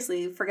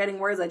seriously forgetting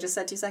words I just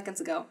said 2 seconds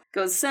ago.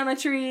 Goes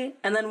symmetry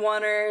and then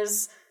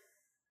oneers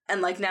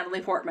and like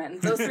Natalie Portman.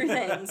 Those three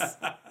things.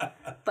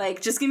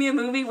 Like just give me a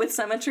movie with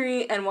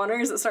symmetry and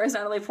oneers that stars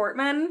Natalie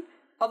Portman.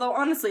 Although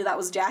honestly, that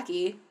was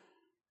Jackie.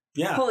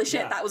 Yeah. Holy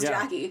shit, that was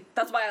Jackie.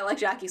 That's why I like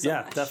Jackie so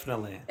much. Yeah,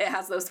 definitely. It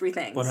has those three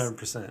things.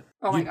 100%.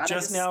 Oh my god. You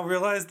just now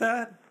realized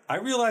that? I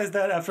realized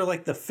that after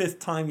like the 5th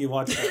time you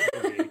watched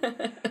that movie.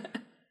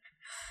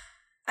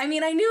 I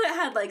mean, I knew it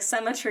had like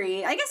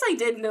symmetry. I guess I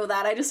did know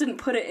that. I just didn't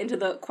put it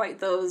into quite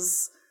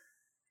those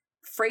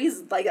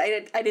phrases. Like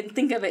I didn't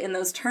think of it in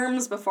those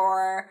terms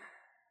before.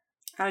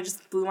 I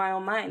just blew my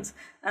own mind.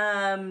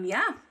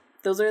 Yeah.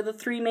 Those are the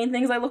 3 main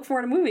things I look for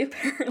in a movie,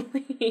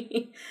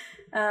 apparently.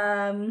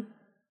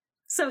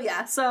 So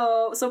yeah,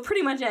 so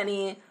pretty much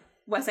any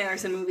Wes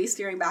Anderson movie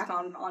steering back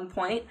on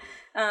point.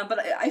 But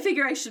I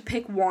figure I should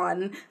pick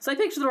one. So I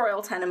picked The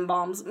Royal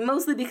Tenenbaums,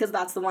 mostly because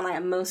that's the one I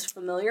am most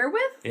familiar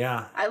with.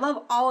 Yeah. I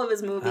love all of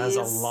his movies. Has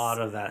a lot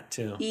of that,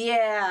 too.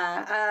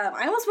 Yeah.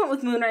 I almost went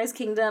with Moonrise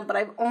Kingdom, but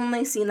I've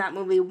only seen that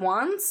movie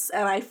once,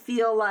 and I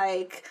feel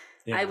like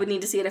I would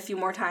need to see it a few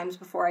more times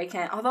before I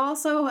can. Although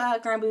also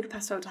Grand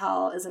Budapest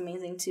Hotel is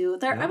amazing, too.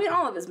 I mean,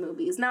 all of his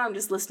movies. Now I'm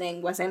just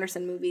listing Wes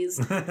Anderson movies.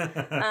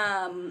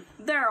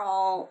 They're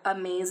all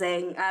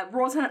amazing.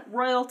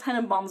 Royal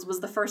Tenenbaums was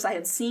the first I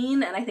had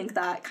seen, and I think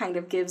that kind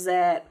of gives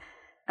it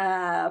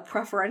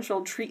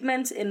preferential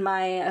treatment in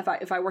my...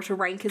 If I were to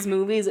rank his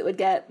movies, it would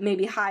get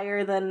maybe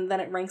higher than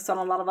it ranks on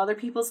a lot of other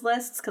people's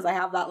lists, because I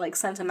have that, like,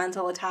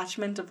 sentimental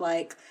attachment of,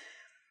 like...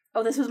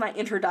 oh, this was my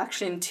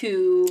introduction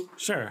to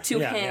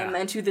him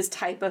and to this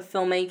type of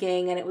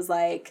filmmaking, and it was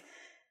like,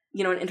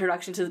 you know, an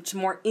introduction to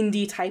more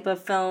indie type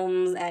of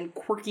films and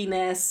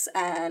quirkiness,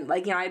 and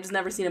like, you know, I've just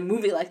never seen a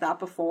movie like that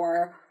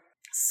before,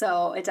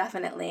 so it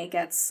definitely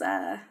gets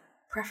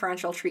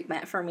preferential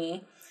treatment for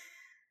me.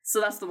 So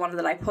that's the one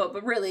that I put,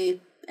 but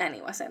really,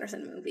 any Wes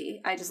Anderson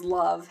movie. I just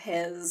love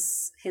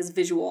his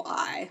visual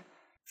eye.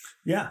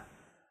 Yeah.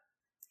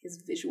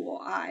 His visual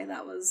eye,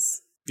 that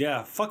was...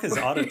 Yeah, fuck his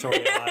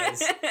auditory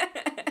eyes.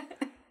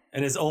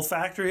 And his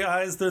olfactory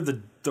eyes, they're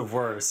the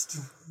worst.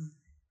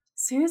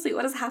 Seriously,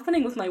 what is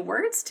happening with my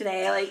words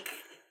today? Like,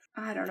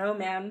 I don't know,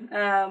 man.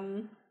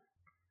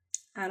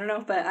 I don't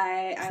know, but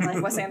I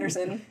like Wes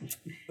Anderson.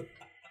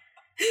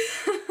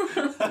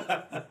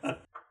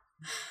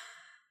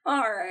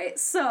 Alright,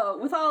 so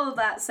with all of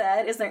that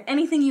said, is there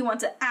anything you want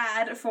to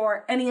add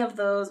for any of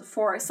those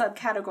 4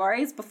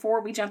 subcategories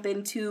before we jump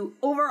into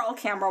overall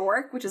camera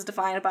work, which is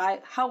defined by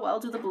how well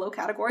do the below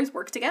categories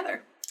work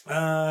together?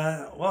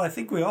 Well, I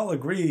think we all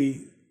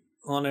agree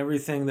on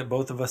everything that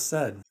both of us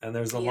said, and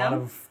there's a lot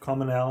of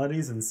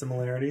commonalities and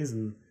similarities,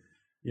 and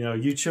you know,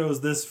 you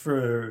chose this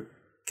for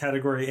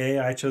category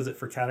A, I chose it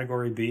for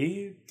category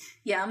B.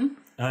 Yeah.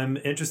 I'm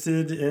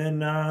interested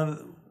in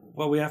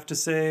what we have to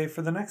say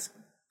for the next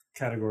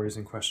categories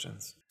and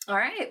questions. All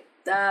right.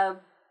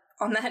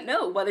 On that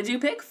note, what did you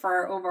pick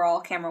for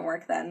overall camera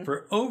work then?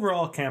 For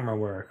overall camera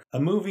work, a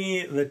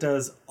movie that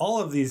does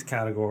all of these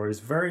categories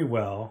very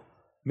well,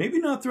 maybe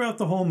not throughout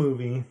the whole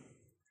movie,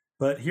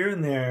 but here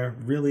and there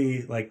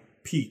really like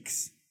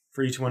peaks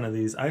for each one of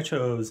these. I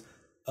chose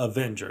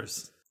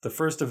Avengers, the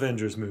first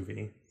Avengers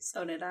movie.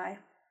 So did I.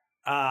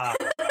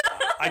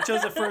 I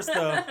chose it first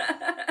though.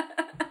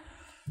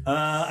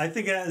 I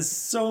think it has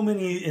so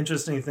many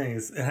interesting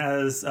things. It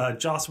has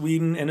Joss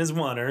Whedon and his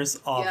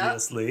oneers,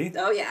 obviously. Yep.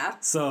 Oh, yeah.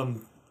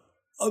 Some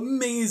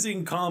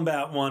amazing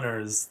combat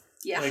oneers.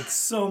 Yeah. Like,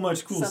 so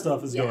much cool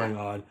stuff is going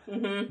on.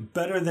 Mm-hmm.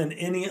 Better than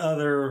any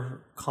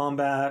other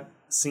combat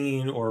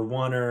scene or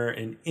oneer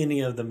in any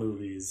of the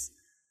movies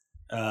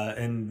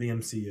in the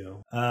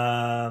MCU.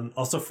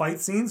 Also, fight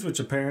scenes,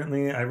 which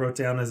apparently I wrote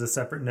down as a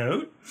separate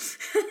note.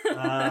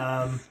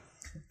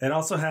 It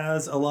also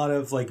has a lot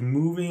of like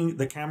moving,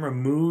 the camera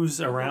moves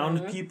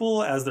around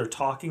people as they're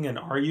talking and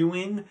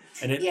arguing,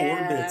 and it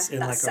orbits in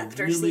like a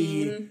really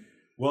scene.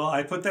 Well,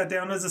 I put that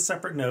down as a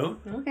separate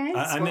note. Okay,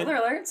 spoiler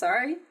alert,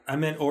 sorry. I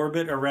meant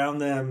orbit around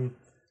them.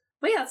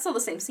 But yeah, it's still the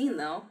same scene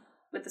though,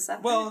 with the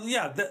scepter. Well,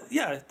 yeah,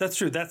 that's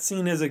true. That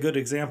scene is a good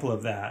example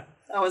of that.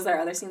 Oh, is there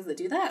other scenes that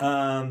do that?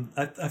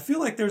 I feel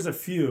like there's a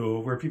few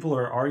where people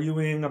are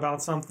arguing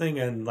about something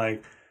and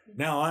like,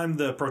 now I'm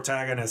the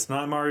protagonist and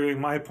I'm arguing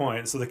my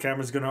point, so the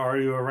camera's going to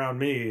argue around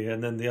me.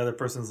 And then the other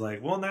person's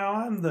like, well, now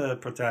I'm the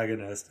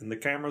protagonist and the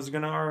camera's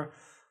going to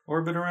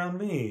orbit around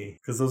me.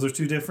 Because those are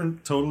 2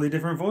 totally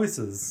different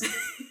voices,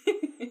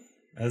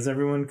 as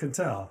everyone can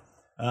tell.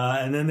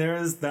 And then there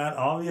is that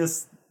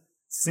obvious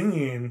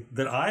scene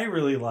that I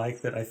really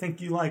like that I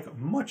think you like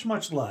much,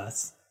 much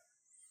less.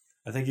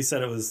 I think you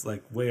said it was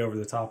like way over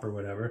the top or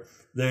whatever.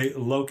 The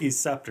Loki's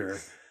scepter,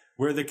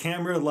 where the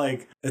camera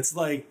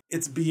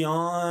it's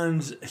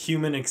beyond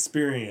human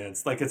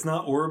experience. Like it's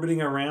not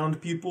orbiting around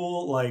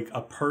people like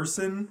a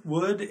person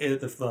would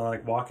if they're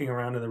like walking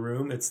around in the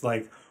room. It's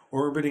like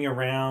orbiting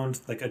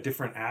around like a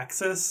different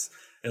axis.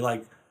 It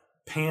like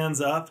pans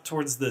up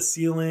towards the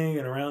ceiling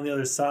and around the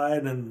other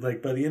side, and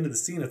like by the end of the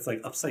scene it's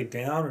like upside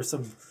down or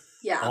some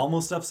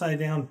almost upside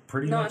down,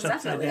 pretty much it's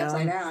upside definitely down.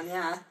 Upside down,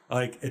 yeah.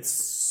 Like it's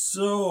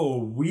so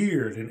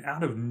weird and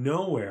out of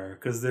nowhere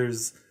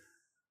because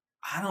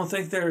I don't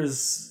think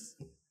there's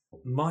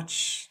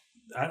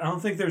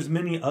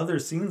many other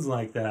scenes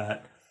like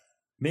that.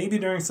 Maybe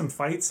during some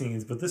fight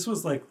scenes, but this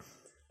was like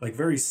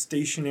very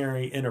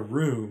stationary in a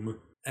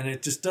room. And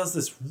it just does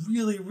this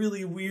really,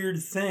 really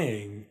weird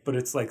thing, but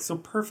it's like so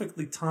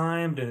perfectly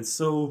timed and it's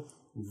so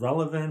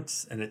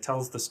relevant and it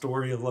tells the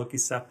story of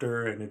Loki's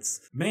scepter. And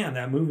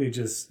that movie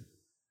just,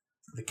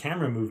 the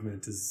camera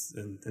movement is,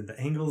 and the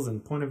angles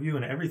and point of view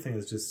and everything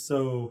is just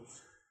so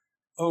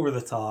over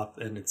the top.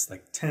 And it's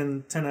like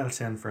 10 out of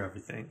 10 for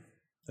everything.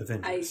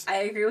 Avengers. I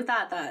agree with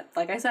that. That,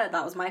 like I said,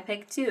 that was my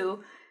pick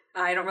too.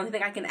 I don't really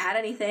think I can add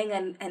anything.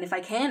 And if I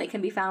can, it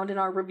can be found in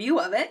our review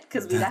of it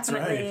because we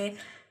definitely... Right.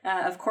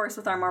 Of course,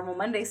 with our Marvel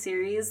Monday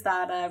series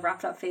that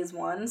wrapped up Phase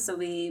 1, so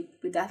we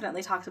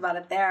definitely talked about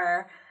it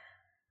there.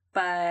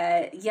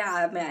 But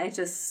yeah, man,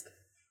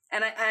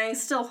 I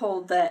still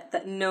hold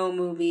that no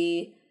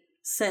movie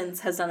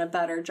since has done a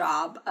better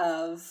job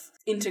of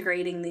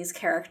integrating these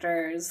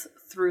characters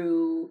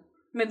through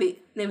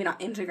maybe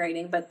not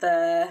integrating, but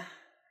the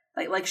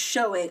like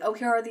showing, oh,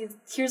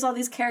 here's all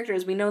these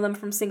characters, we know them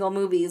from single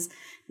movies.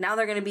 Now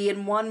they're going to be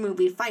in one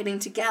movie fighting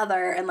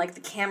together, and like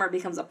the camera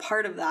becomes a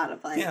part of that.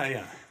 Of like,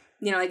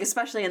 you know, like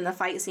especially in the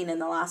fight scene in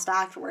the last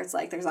act, where it's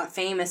like there's that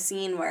famous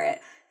scene where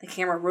the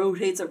camera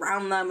rotates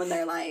around them, and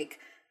they're like,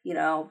 you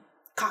know,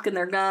 cocking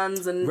their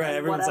guns and right,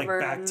 everyone's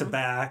whatever. like back to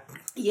back.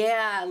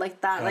 Yeah,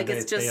 like that. Like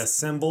it's just they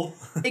assemble.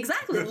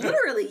 Exactly,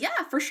 literally,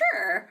 yeah, for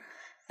sure.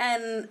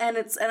 And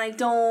I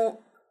don't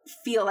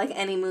feel like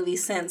any movie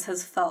since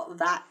has felt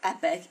that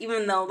epic,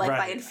 even though like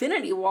by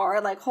Infinity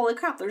War, like holy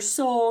crap, there's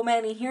so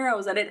many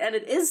heroes and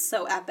it is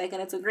so epic and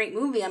it's a great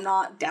movie. I'm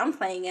not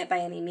downplaying it by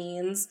any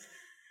means,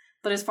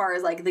 but as far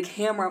as like the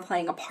camera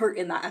playing a part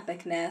in that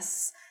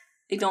epicness,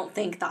 I don't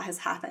think that has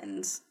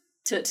happened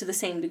to the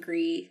same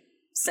degree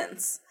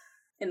since,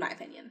 in my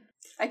opinion.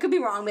 I could be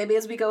wrong, maybe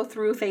as we go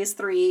through Phase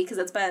 3, because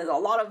it's been a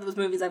lot of those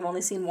movies I've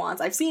only seen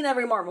once. I've seen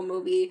every Marvel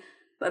movie,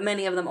 but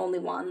many of them only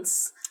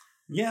once.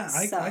 Yeah,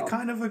 I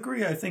kind of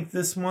agree. I think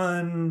this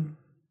one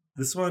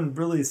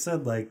really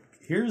said like,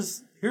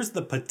 here's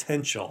the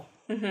potential.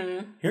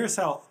 Mm-hmm. Here's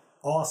how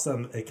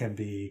awesome it can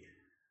be.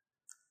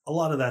 A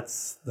lot of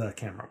that's the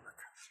camera work.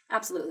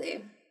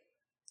 Absolutely.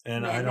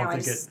 And I don't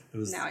think it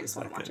was. Now I just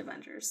want to watch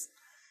Avengers.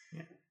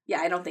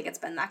 Yeah, I don't think it's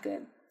been that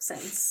good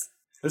since.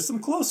 There's some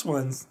close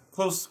ones,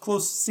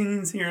 close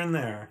scenes here and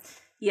there.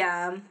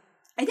 Yeah,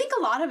 I think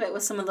a lot of it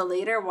was some of the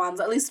later ones.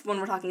 At least when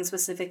we're talking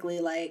specifically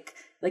like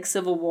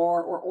Civil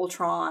War or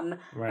Ultron,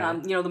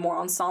 right. You know, the more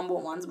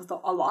ensemble ones with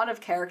a lot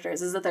of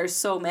characters, is that there's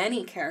so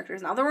many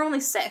characters now. There were only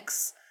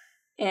 6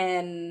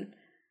 in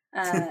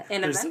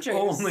Avengers.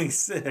 Only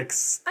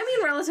 6. I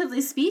mean,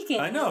 relatively speaking.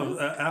 I know.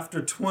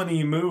 After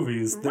 20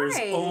 movies, there's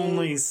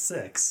only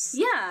 6.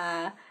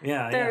 Yeah.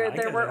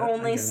 There were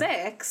only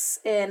 6,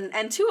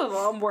 and 2 of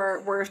them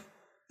were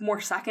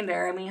more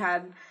secondary. I mean, you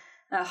had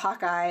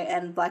Hawkeye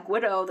and Black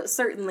Widow that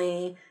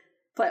certainly.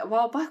 But,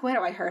 well, Black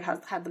Widow, I heard,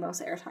 had the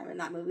most airtime in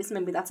that movie, so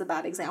maybe that's a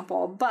bad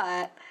example.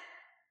 But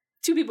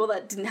 2 people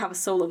that didn't have a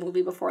solo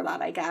movie before that,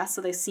 I guess,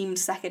 so they seemed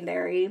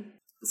secondary.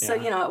 So,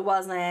 you know, it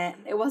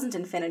wasn't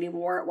Infinity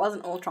War, it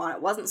wasn't Ultron,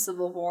 it wasn't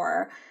Civil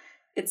War.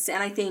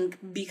 And I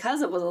think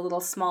because it was a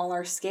little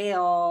smaller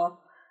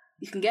scale,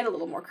 you can get a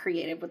little more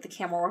creative with the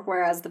camera work,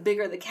 whereas the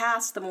bigger the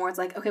cast, the more it's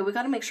like, okay, we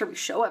got to make sure we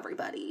show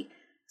everybody.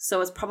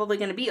 So it's probably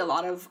going to be a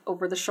lot of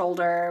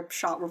over-the-shoulder,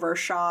 shot, reverse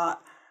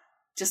shot,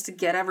 just to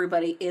get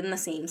everybody in the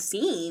same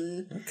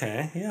scene.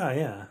 Okay,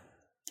 yeah.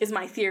 Is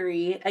my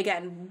theory.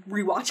 Again,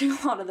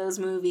 rewatching a lot of those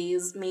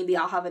movies, maybe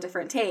I'll have a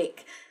different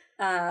take.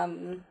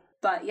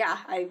 But yeah,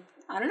 I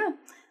don't know.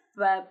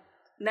 But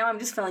now I'm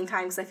just filling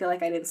time because I feel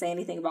like I didn't say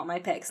anything about my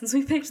pick since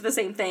we picked the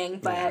same thing.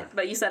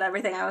 But you said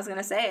everything I was going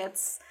to say.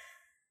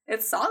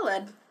 It's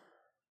solid.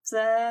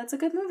 It's a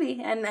good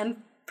movie. And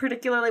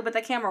particularly with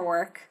the camera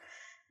work.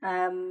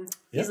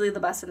 Easily the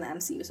best in the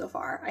MCU so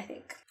far, I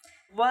think.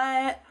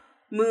 What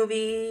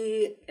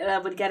movie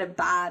would get a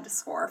bad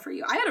score for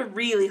you? I had a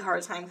really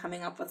hard time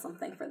coming up with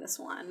something for this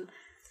one.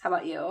 How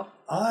about you?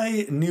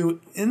 I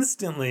knew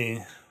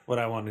instantly what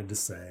I wanted to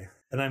say.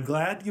 And I'm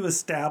glad you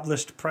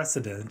established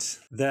precedent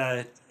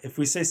that if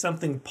we say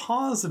something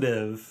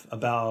positive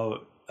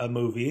about a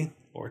movie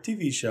or a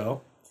TV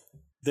show,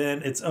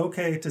 then it's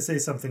okay to say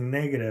something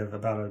negative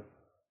about a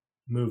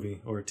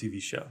movie or a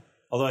TV show.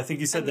 Although I think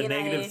you said the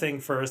negative thing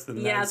first.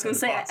 And I was going to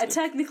say,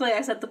 technically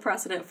I set the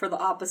precedent for the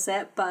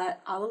opposite,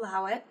 but I'll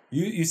allow it.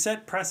 You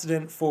set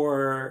precedent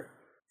for,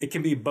 it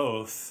can be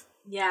both.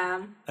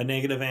 Yeah. A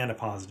negative and a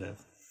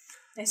positive.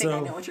 I think I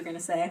know what you're going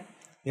to say.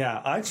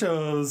 Yeah, I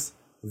chose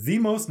the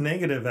most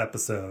negative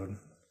episode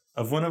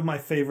of one of my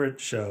favorite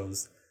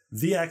shows,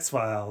 The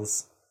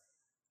X-Files.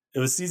 It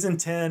was season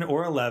 10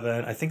 or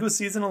 11. I think it was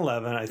season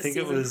 11. I think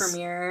it was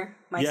premiere.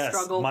 My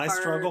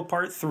Struggle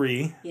Part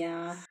 3.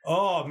 Yeah.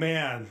 Oh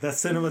man, that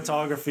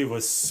cinematography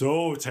was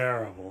so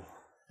terrible.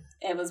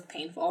 It was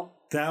painful.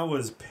 That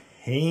was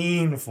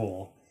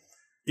painful.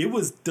 It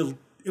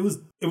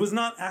was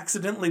not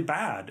accidentally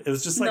bad. It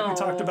was just like we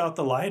talked about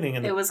the lighting,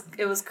 and it was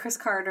Chris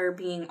Carter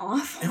being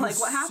awful. Like,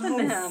 what happened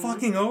to him?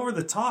 Fucking over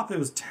the top. It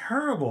was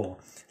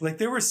terrible. Like,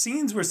 there were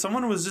scenes where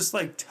someone was just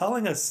like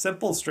telling a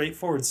simple,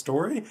 straightforward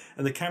story,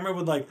 and the camera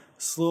would like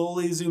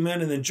slowly zoom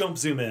in and then jump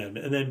zoom in,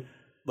 and then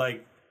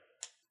like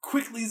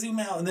quickly zoom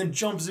out and then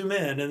jump zoom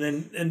in, and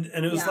then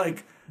and it was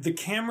like the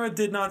camera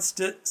did not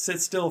sit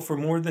still for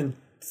more than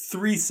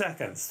 3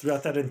 seconds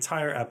throughout that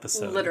entire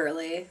episode.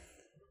 Literally.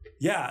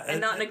 Yeah. And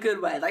not in a good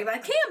way. Like,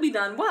 that can be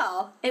done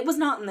well. It was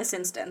not in this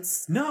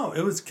instance. No,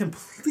 it was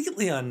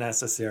completely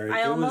unnecessary.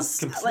 It was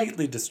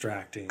completely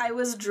distracting. I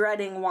was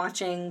dreading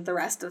watching the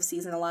rest of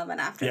season 11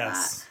 after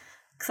that.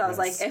 Because I was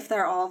like, if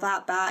they're all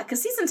that bad.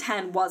 Because season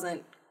 10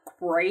 wasn't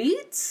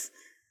great,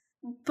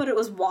 but it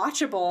was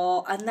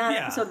watchable. And that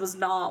episode was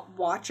not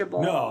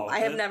watchable. No. I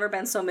have never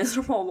been so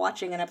miserable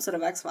watching an episode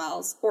of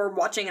X-Files. Or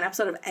watching an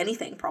episode of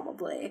anything,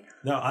 probably.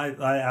 No,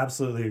 I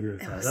absolutely agree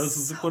with that. That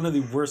was one of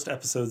the worst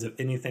episodes of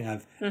anything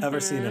I've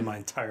ever seen in my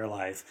entire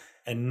life.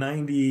 And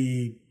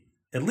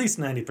at least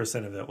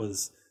 90% of it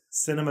was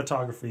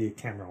cinematography,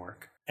 camera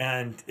work.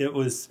 And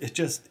it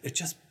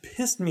just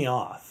pissed me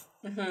off.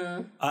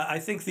 Mm-hmm. I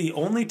think the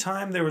only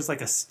time there was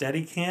like a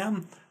steady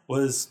cam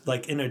was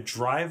like in a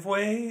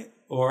driveway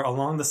or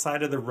along the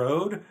side of the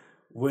road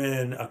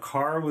when a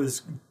car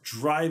was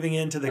driving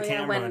into the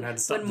camera and had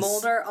to stop. When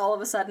Mulder all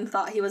of a sudden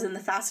thought he was in the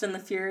Fast and the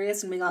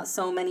Furious and we got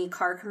so many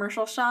car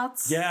commercial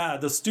shots. Yeah,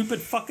 the stupid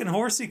fucking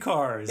horsey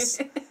cars.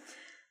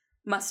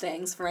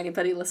 Mustangs, for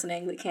anybody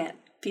listening that can't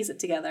piece it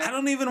together. I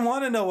don't even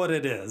want to know what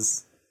it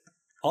is.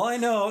 All I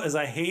know is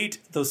I hate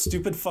those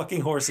stupid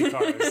fucking horsey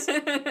cars.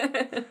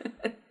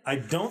 I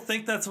don't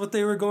think that's what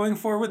they were going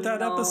for with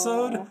that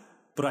episode,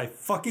 but I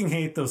fucking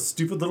hate those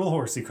stupid little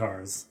horsey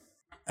cars.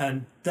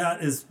 And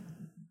that is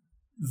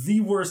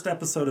the worst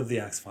episode of The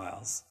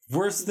X-Files.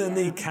 Worse than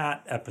the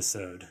cat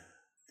episode.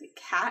 The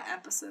cat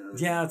episode?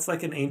 Yeah, it's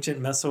like an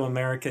ancient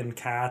Mesoamerican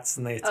cats,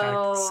 and they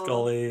attack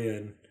Scully.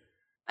 And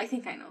I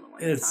think I know the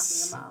one you're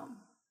talking about.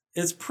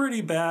 It's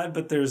pretty bad,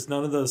 but there's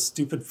none of those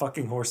stupid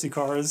fucking horsey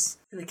cars.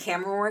 And the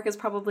camera work is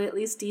probably at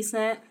least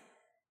decent.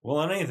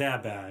 Well, it ain't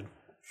that bad.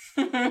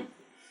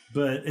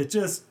 But it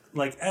just,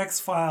 like,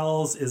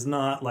 X-Files is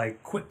not,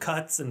 like, quick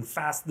cuts and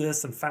fast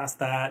this and fast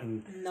that.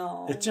 And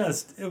no.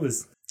 It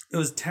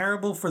was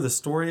terrible for the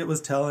story it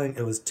was telling.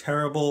 It was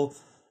terrible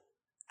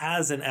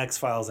as an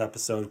X-Files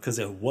episode because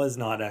it was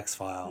not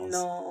X-Files.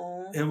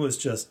 No. It was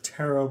just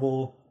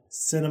terrible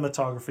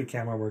cinematography,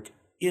 camera work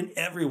in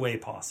every way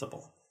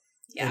possible.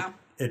 Yeah.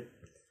 It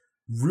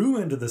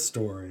ruined the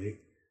story.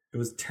 It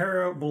was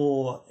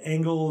terrible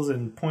angles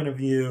and point of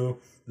view.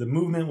 The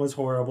movement was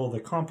horrible.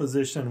 The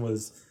composition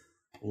was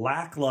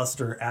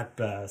lackluster at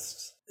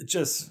best. It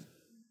just,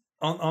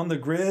 on the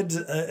grid,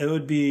 it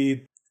would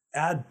be,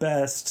 at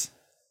best,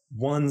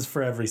 ones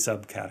for every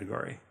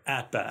subcategory.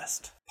 At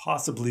best.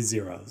 Possibly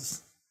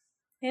zeros.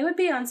 It would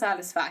be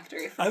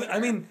unsatisfactory for sure. I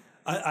mean,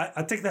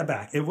 I take that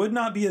back. It would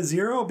not be a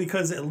zero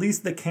because at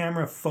least the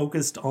camera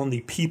focused on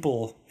the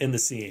people in the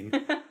scene.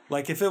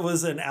 Like if it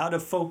was an out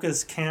of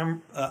focus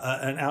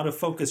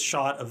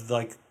shot of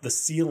like the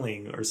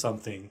ceiling or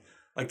something,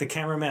 like the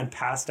cameraman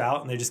passed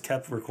out and they just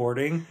kept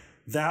recording,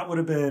 that would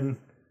have been.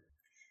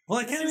 Well,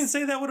 I can't even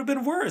say that would have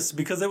been worse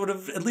because it would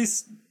have at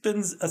least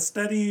been a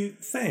steady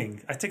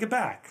thing. I take it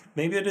back.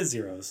 Maybe it is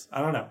zeros.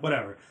 I don't know.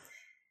 Whatever.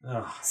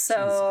 Oh,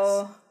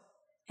 so,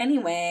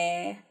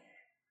 anyway,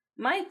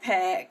 my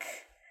pick.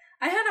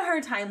 I had a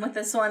hard time with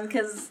this one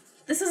because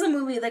this is a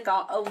movie that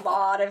got a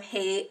lot of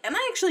hate, and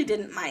I actually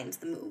didn't mind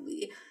the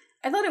movie.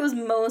 I thought it was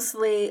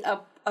mostly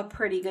a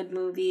pretty good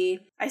movie.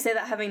 I say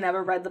that having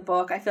never read the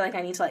book. I feel like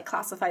I need to like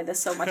classify this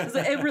so much because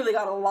it really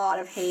got a lot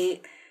of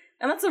hate,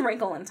 and that's A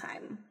Wrinkle in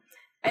Time.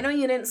 I know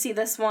you didn't see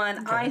this one.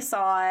 Okay. I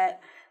saw it,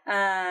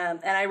 and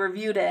I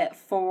reviewed it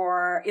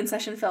for In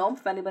Session Film.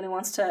 If anybody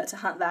wants to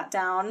hunt that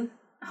down,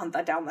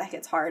 like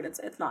it's hard.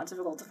 It's not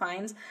difficult to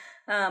find.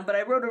 But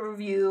I wrote a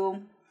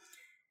review,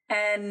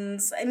 and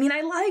I mean,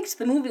 I liked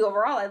the movie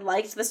overall. I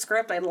liked the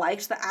script. I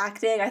liked the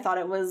acting. I thought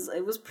it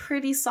was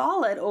pretty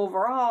solid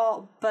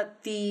overall.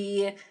 But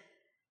the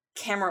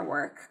camera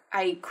work,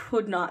 I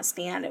could not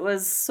stand. It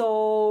was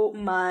so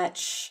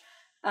much.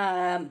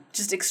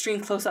 Just extreme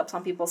close-ups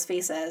on people's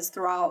faces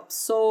throughout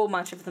so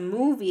much of the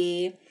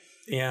movie.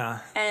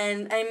 Yeah.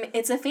 And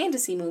it's a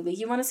fantasy movie.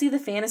 You want to see the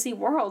fantasy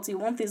worlds. You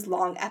want these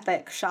long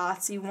epic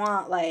shots. You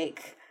want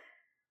like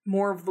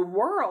more of the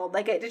world.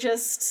 Like,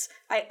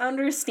 I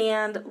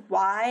understand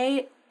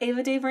why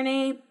Ava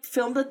DuVernay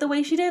filmed it the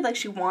way she did. Like,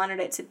 she wanted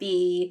it to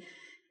be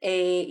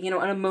an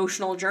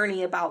emotional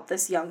journey about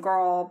this young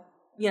girl,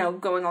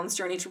 going on this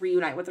journey to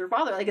reunite with her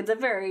father. Like, it's a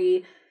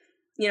very,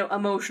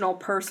 emotional,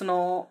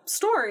 personal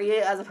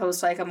story, as opposed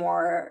to like a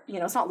more,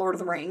 it's not Lord of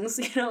the Rings,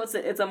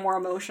 it's a more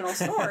emotional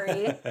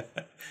story.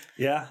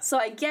 Yeah. So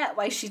I get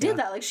why she did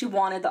that. Like, she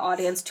wanted the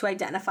audience to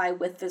identify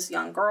with this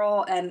young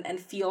girl and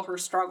feel her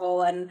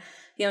struggle, and,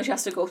 she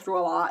has to go through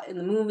a lot in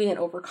the movie and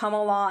overcome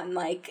a lot, and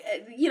like,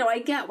 I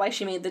get why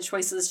she made the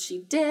choices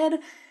she did.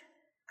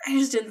 I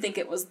just didn't think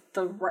it was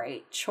the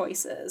right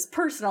choices,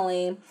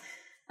 personally.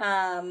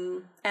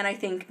 And I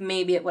think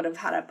maybe it would have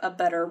had a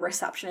better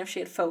reception if she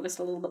had focused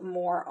a little bit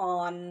more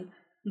on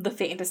the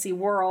fantasy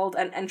world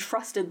and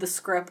trusted the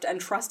script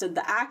and trusted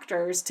the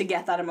actors to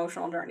get that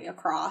emotional journey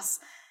across,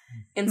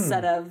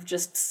 instead of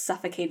just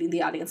suffocating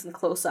the audience in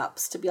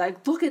close-ups to be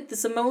like, look at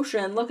this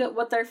emotion, look at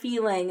what they're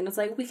feeling. And it's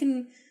like,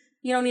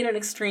 you don't need an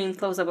extreme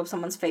close-up of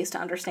someone's face to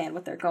understand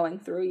what they're going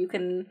through. You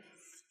can...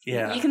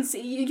 Yeah. You can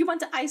see, you went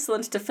to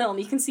Iceland to film,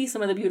 you can see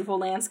some of the beautiful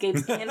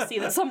landscapes and see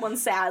that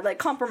someone's sad, like,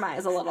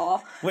 compromise a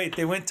little. Wait,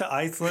 they went to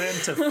Iceland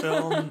to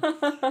film,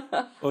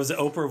 what was it,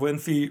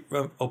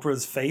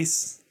 Oprah's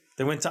face?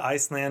 They went to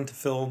Iceland to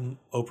film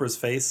Oprah's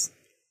face?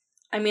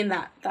 I mean,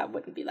 that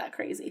wouldn't be that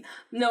crazy.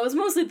 No, it was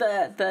mostly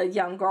the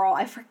young girl.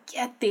 I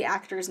forget the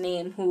actor's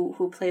name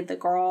who played the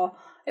girl.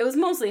 It was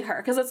mostly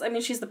her, because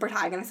she's the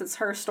protagonist, it's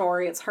her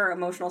story, it's her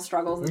emotional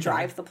struggles that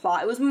drive the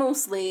plot. It was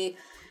mostly...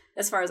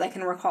 as far as I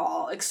can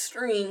recall,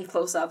 extreme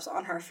close-ups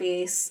on her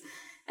face.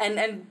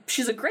 And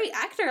she's a great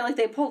actor. Like,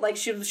 they pulled, like,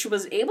 she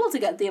was able to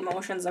get the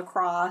emotions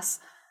across.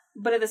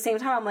 But at the same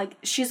time, I'm like,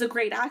 she's a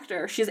great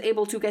actor. She's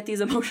able to get these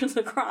emotions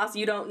across.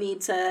 You don't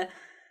need to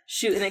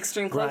shoot in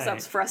extreme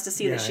close-ups for us to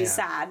see that she's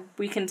sad.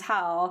 We can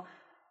tell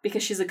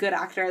because she's a good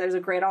actor. There's a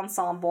great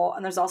ensemble.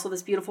 And there's also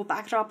this beautiful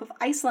backdrop of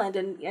Iceland.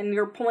 And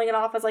you're pulling it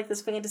off as, like,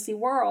 this fantasy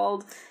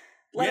world.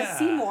 Let us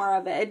see more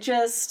of it.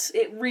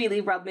 It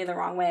really rubbed me the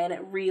wrong way, and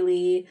it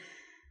really,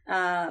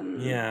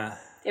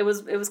 it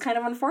was kind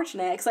of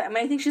unfortunate, because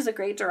I think she's a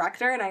great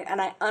director, and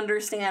I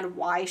understand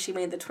why she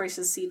made the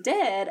choices she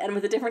did, and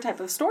with a different type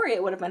of story,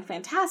 it would have been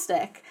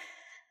fantastic.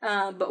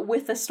 But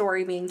with the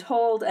story being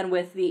told, and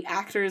with the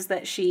actors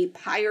that she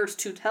hired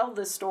to tell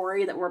this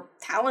story that were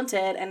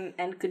talented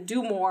and could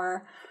do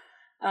more,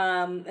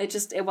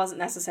 it wasn't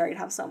necessary to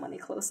have so many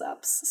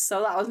close-ups.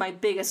 So that was my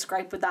biggest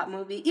gripe with that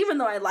movie, even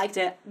though I liked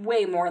it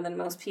way more than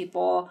most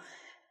people.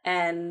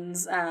 And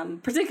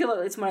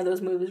particularly, it's one of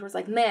those movies where it's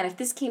like, man, if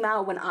this came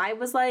out when I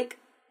was like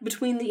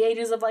between the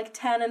ages of like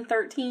 10 and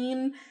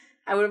 13,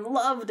 I would have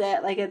loved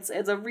it. Like, it's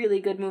a really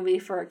good movie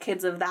for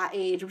kids of that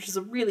age, which is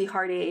a really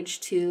hard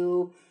age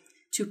to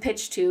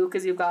pitch to,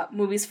 because you've got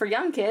movies for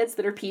young kids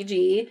that are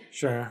PG,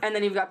 sure, and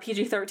then you've got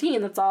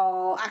PG-13 that's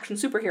all action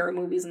superhero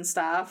movies and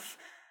stuff.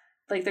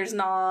 Like,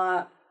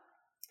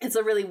 it's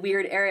a really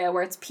weird area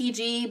where it's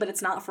PG, but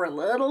it's not for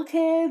little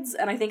kids,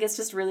 and I think it's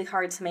just really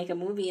hard to make a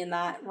movie in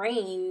that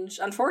range,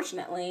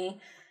 unfortunately.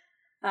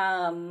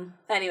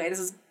 Anyway, this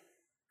is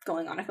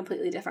going on a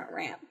completely different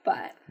rant,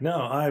 but...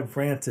 No, I've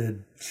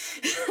ranted.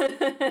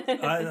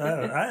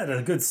 I had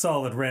a good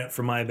solid rant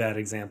for my bad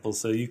example,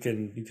 so you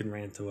can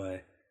rant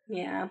away.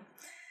 Yeah.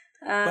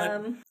 Go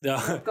ahead.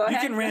 You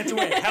can rant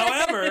away.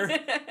 However...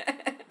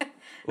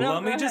 Well,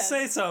 let me just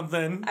say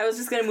something. I was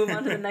just going to move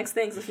on to the next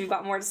things if you've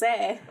got more to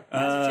say.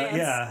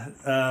 Yeah.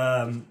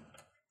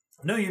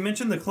 No, you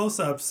mentioned the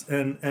close-ups,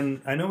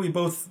 and I know we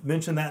both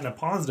mentioned that in a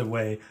positive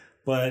way,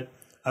 but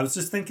I was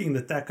just thinking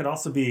that could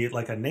also be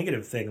like a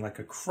negative thing, like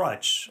a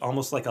crutch,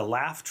 almost like a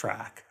laugh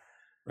track,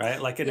 right?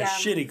 Like in a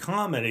shitty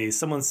comedy,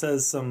 someone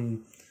says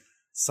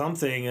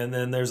something, and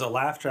then there's a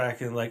laugh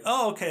track, and like,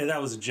 oh, okay, that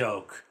was a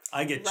joke.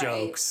 I get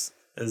jokes.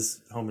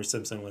 As Homer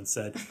Simpson once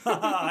said,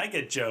 I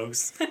get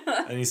jokes.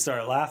 And you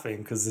start laughing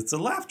because it's a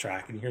laugh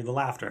track and you hear the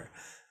laughter.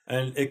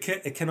 And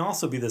it can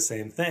also be the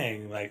same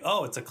thing. Like,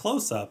 oh, it's a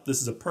close-up.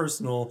 This is a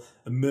personal,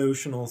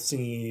 emotional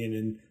scene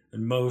and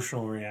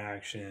emotional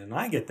reaction.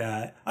 I get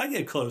that. I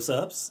get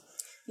close-ups.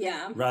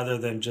 Yeah. Rather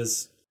than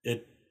just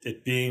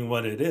it being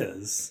what it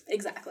is.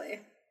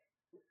 Exactly.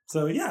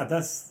 So, yeah,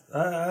 that's...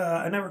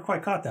 I never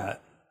quite caught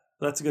that.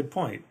 That's a good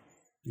point.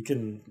 You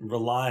can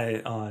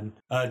rely on,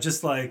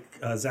 just like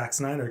Zack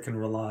Snyder can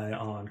rely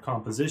on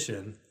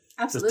composition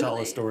to tell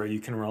a story, you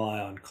can rely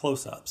on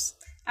close-ups.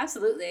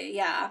 Absolutely,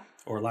 yeah.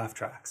 Or laugh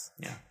tracks,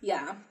 yeah.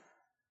 Yeah.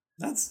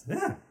 That's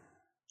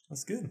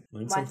good.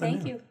 Why,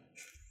 thank you.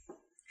 I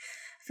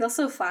feel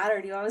so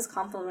flattered. You always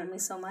compliment me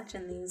so much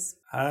in these.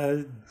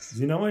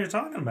 You know what you're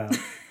talking about.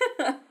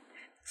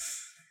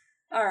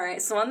 All right,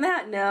 so on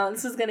that note,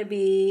 this is going to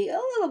be a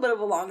little bit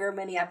of a longer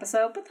mini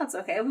episode, but that's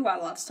okay. We've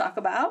got a lot to talk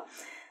about.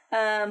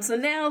 So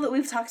now that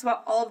we've talked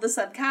about all of the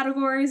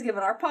subcategories,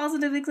 given our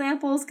positive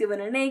examples, given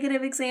a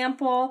negative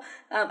example,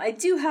 I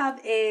do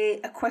have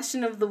a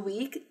question of the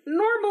week.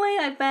 Normally,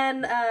 I've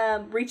been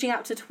reaching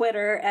out to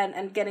Twitter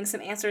and getting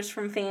some answers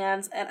from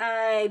fans, and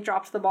I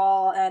dropped the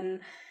ball and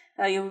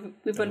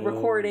We've been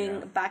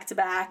recording back to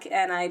back,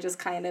 and I just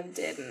kind of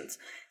didn't.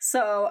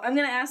 So I'm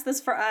going to ask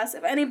this for us.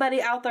 If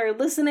anybody out there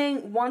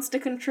listening wants to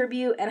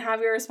contribute and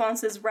have your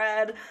responses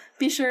read,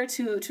 be sure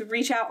to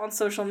reach out on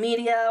social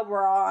media.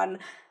 We're on,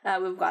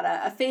 we've got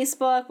a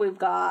Facebook, we've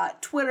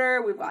got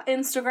Twitter, we've got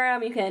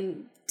Instagram. You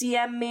can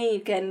DM me,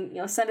 you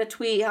can send a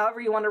tweet, however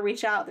you want to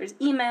reach out. There's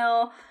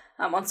email.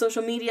 On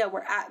social media,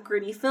 we're at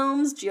Gritty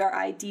Films,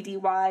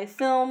 GRIDDY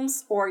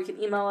Films, or you can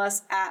email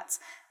us at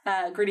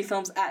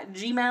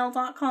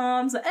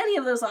grittyfilms@gmail.com. So any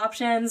of those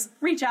options,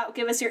 reach out,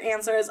 give us your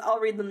answers. I'll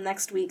read them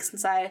next week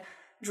since I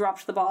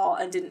dropped the ball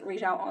and didn't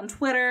reach out on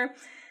Twitter.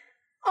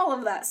 All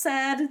of that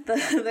said,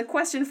 the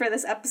question for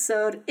this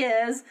episode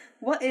is,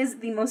 what is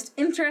the most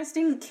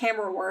interesting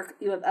camera work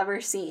you have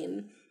ever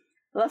seen?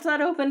 I left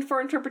that open for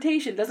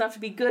interpretation. It doesn't have to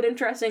be good,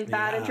 interesting,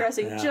 bad,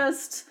 interesting,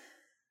 just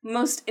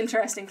most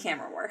interesting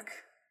camera work.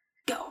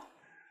 Go.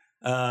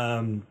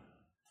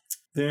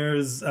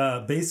 There's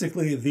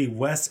basically the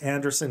Wes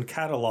Anderson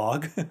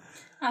catalog.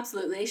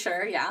 Absolutely,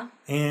 sure, yeah.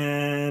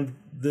 And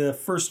the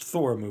first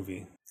Thor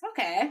movie.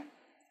 Okay.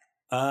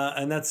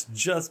 And that's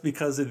just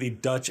because of the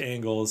Dutch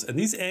angles. And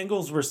these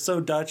angles were so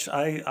Dutch,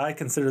 I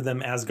consider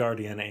them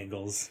Asgardian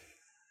angles.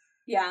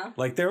 Yeah.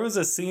 Like, there was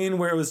a scene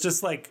where it was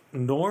just, like,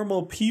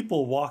 normal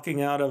people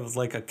walking out of,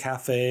 like, a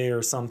cafe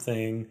or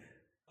something.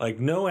 Like,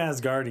 no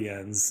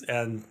Asgardians.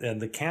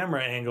 And the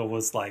camera angle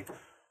was, like...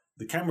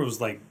 The camera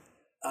was, like,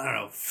 I don't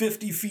know,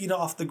 50 feet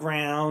off the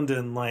ground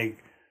and,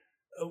 like,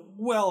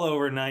 well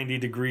over 90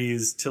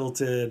 degrees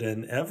tilted.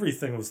 And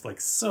everything was, like,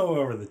 so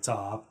over the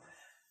top.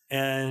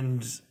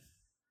 And,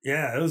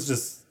 yeah, it was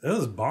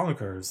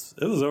bonkers.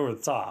 It was over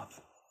the top.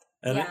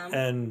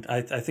 And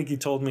I think he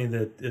told me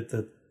that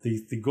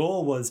the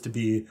goal was to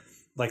be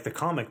like the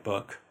comic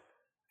book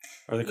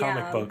or the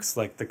comic books.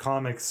 Like, the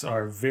comics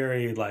are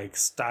very, like,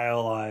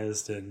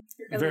 stylized and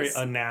very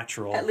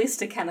unnatural. At least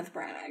to Kenneth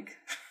Branagh.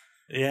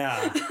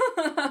 Yeah.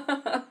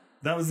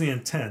 That was the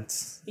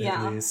intent,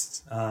 at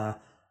least.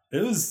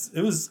 It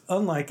was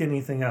unlike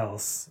anything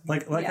else.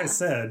 Like I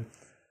said.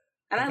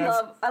 And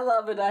I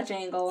love a Dutch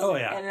angle. Oh,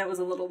 yeah. And it was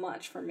a little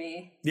much for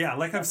me. Yeah,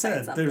 like I've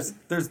said,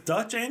 there's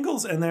Dutch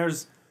angles and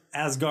there's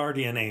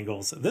Asgardian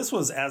angles. This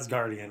was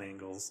Asgardian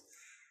angles.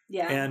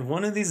 Yeah. And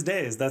one of these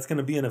days, that's going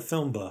to be in a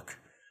film book.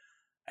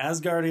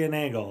 Asgardian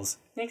angles.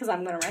 Yeah, because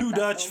I'm going to write Too that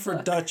Dutch film for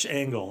book. Dutch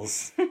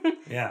angles.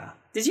 Yeah.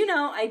 Did you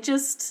know, I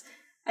just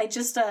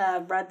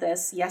read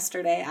this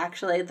yesterday,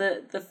 actually.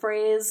 The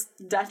phrase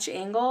Dutch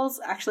angles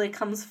actually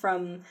comes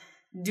from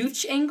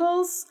Dutch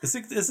angles. Is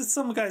it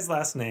some guy's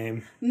last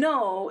name?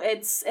 No,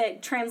 it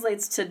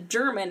translates to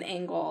German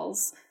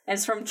angles. And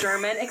it's from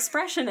German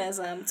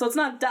Expressionism. So it's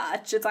not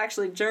Dutch, it's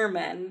actually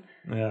German.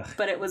 Yeah.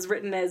 But it was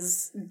written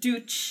as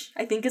Deutsch,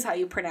 I think is how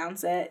you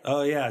pronounce it.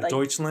 Oh, yeah, like,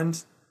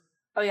 Deutschland.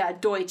 Oh, yeah,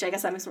 Deutsch. I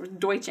guess that makes it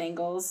Deutsch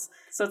angles.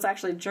 So it's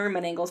actually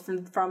German angles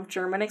from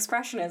German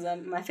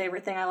Expressionism. My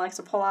favorite thing I like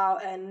to pull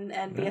out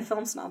and be a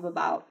film snob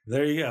about.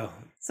 There you go.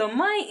 So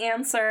my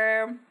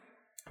answer...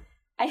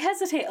 I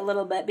hesitate a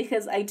little bit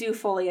because I do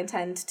fully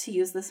intend to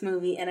use this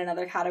movie in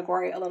another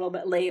category a little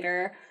bit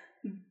later.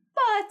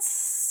 But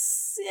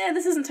yeah,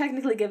 this isn't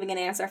technically giving an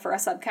answer for a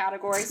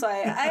subcategory, so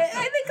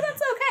I think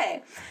that's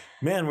okay.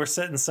 Man, we're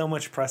setting so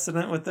much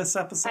precedent with this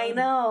episode. I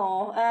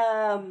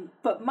know.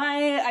 But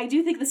I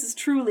do think this is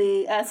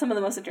truly some of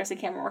the most interesting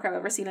camera work I've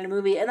ever seen in a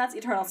movie, and that's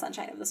Eternal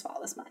Sunshine of the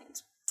Spotless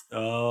Mind.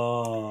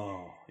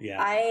 Oh,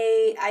 yeah.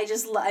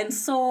 I'm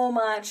so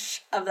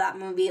much of that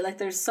movie. Like,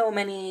 there's so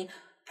many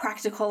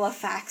practical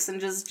effects and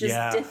just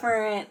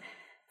different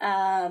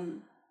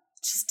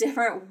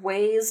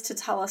ways to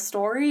tell a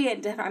story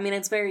and different. I mean,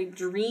 it's very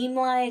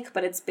dreamlike,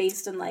 but it's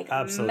based in like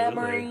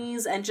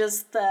memories, and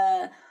just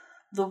the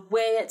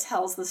way it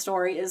tells the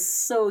story is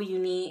so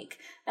unique.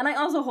 And I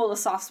also hold a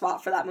soft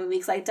spot for that movie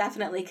because I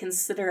definitely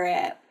consider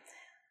it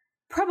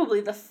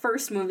probably the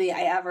first movie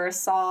I ever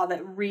saw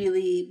that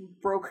really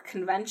broke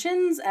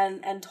conventions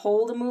and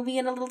told a movie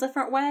in a little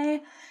different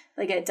way.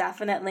 Like, it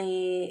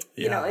definitely,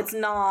 you know, it's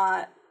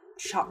not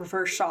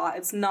reverse shot.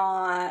 It's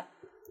not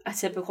a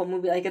typical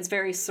movie. Like, it's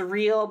very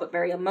surreal, but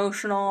very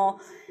emotional,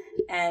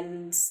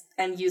 and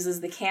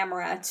uses the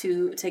camera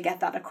to get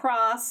that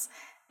across.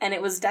 And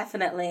it was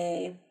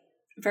definitely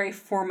very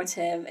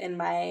formative in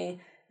my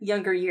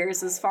younger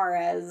years as far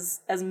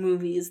as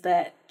movies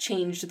that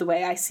changed the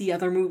way I see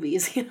other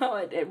movies. You know,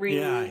 it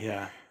really...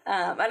 I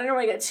don't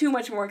want to get too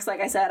much more because,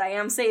 like I said, I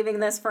am saving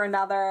this for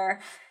another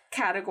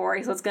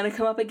category, so it's going to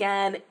come up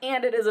again,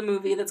 and it is a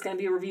movie that's going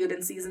to be reviewed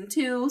in season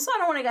 2, so I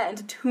don't want to get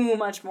into too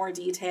much more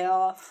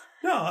detail.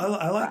 No,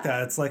 I like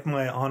that. It's like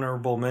my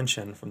honorable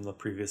mention from the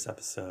previous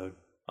episode.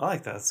 I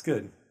like that. It's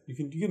good. You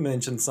can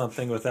mention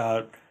something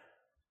without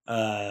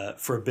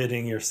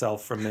forbidding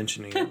yourself from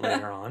mentioning it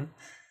later on.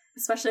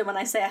 Especially when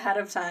I say ahead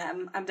of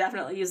time, I'm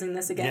definitely using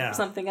this again for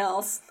something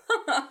else.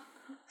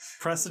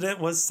 Precedent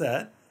was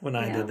set when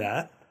I did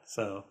that,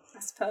 so... I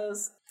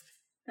suppose.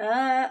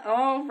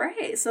 All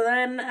right. So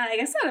then I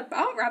guess that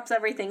about wraps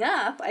everything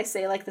up. I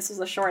say like this was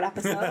a short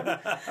episode.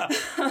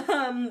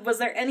 Was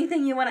there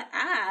anything you want to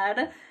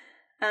add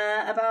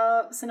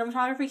about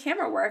cinematography,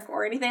 camera work,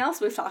 or anything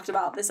else we've talked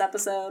about this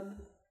episode.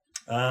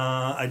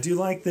 I do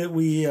like that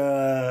we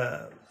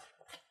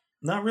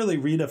not really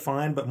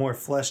redefined, but more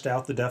fleshed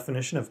out the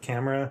definition of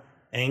camera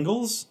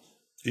angles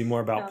to be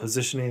more about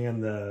positioning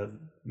and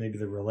maybe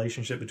the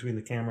relationship between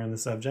the camera and the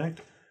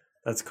subject.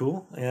 That's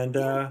cool.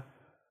 And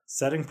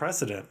setting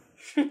precedent.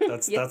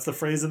 That's the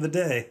phrase of the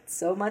day.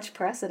 So much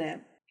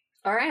precedent.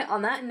 All right,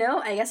 on that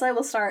note, I guess I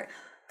will start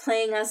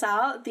playing us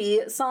out.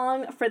 The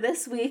song for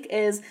this week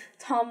is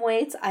Tom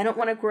Waits' I Don't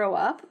Want to Grow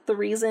Up. The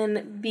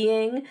reason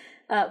being,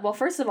 well,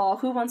 first of all,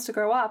 who wants to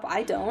grow up?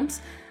 I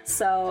don't.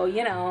 So,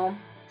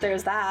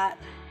 there's that.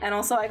 And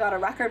also I got a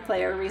record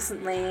player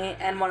recently,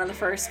 and one of the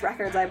first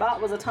records I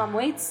bought was a Tom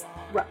Waits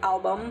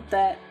album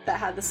that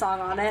had the song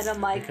on it. And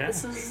I'm like,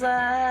 This is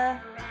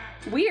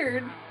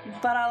weird,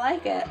 but I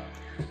like it.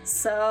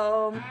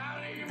 So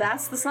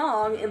that's the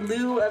song in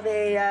lieu of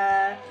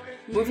a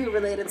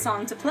movie-related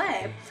song to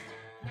play.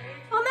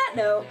 On that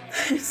note,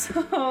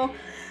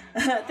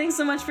 thanks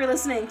so much for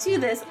listening to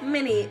this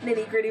mini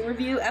nitty-gritty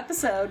review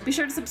episode. Be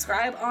sure to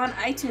subscribe on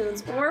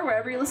iTunes or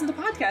wherever you listen to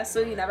podcasts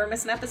so you never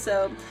miss an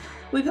episode.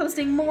 We'll be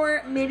posting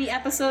more mini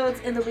episodes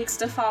in the weeks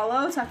to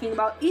follow, talking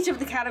about each of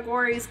the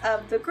categories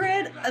of the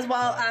grid, as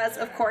well as,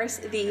 of course,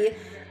 the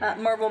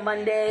Marvel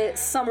Monday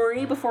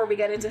summary before we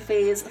get into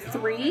Phase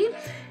 3.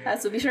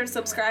 So be sure to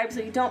subscribe so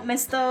you don't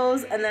miss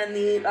those. And then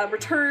the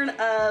return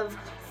of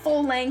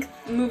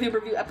full-length movie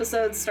review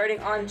episodes starting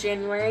on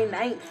January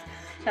 9th.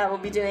 We'll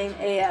be doing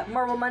a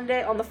Marvel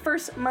Monday on the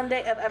first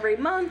Monday of every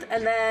month,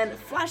 and then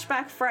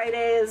Flashback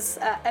Fridays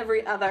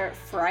every other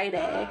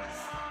Friday.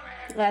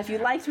 If you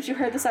liked what you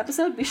heard this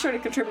episode, be sure to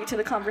contribute to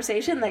the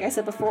conversation. Like I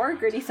said before,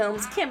 Gritty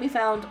Films can be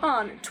found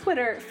on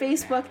Twitter,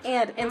 Facebook,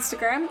 and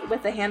Instagram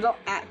with the handle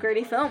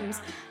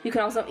 @GrittyFilms. You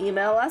can also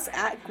email us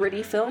at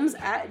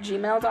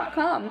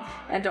grittyfilms@gmail.com.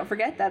 And don't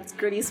forget, that's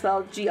Gritty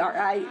spelled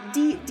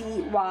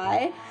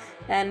GRIDDY.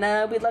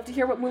 And we'd love to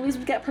hear what movies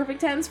would get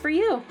perfect 10s for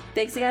you.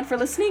 Thanks again for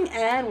listening,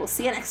 and we'll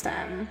see you next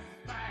time.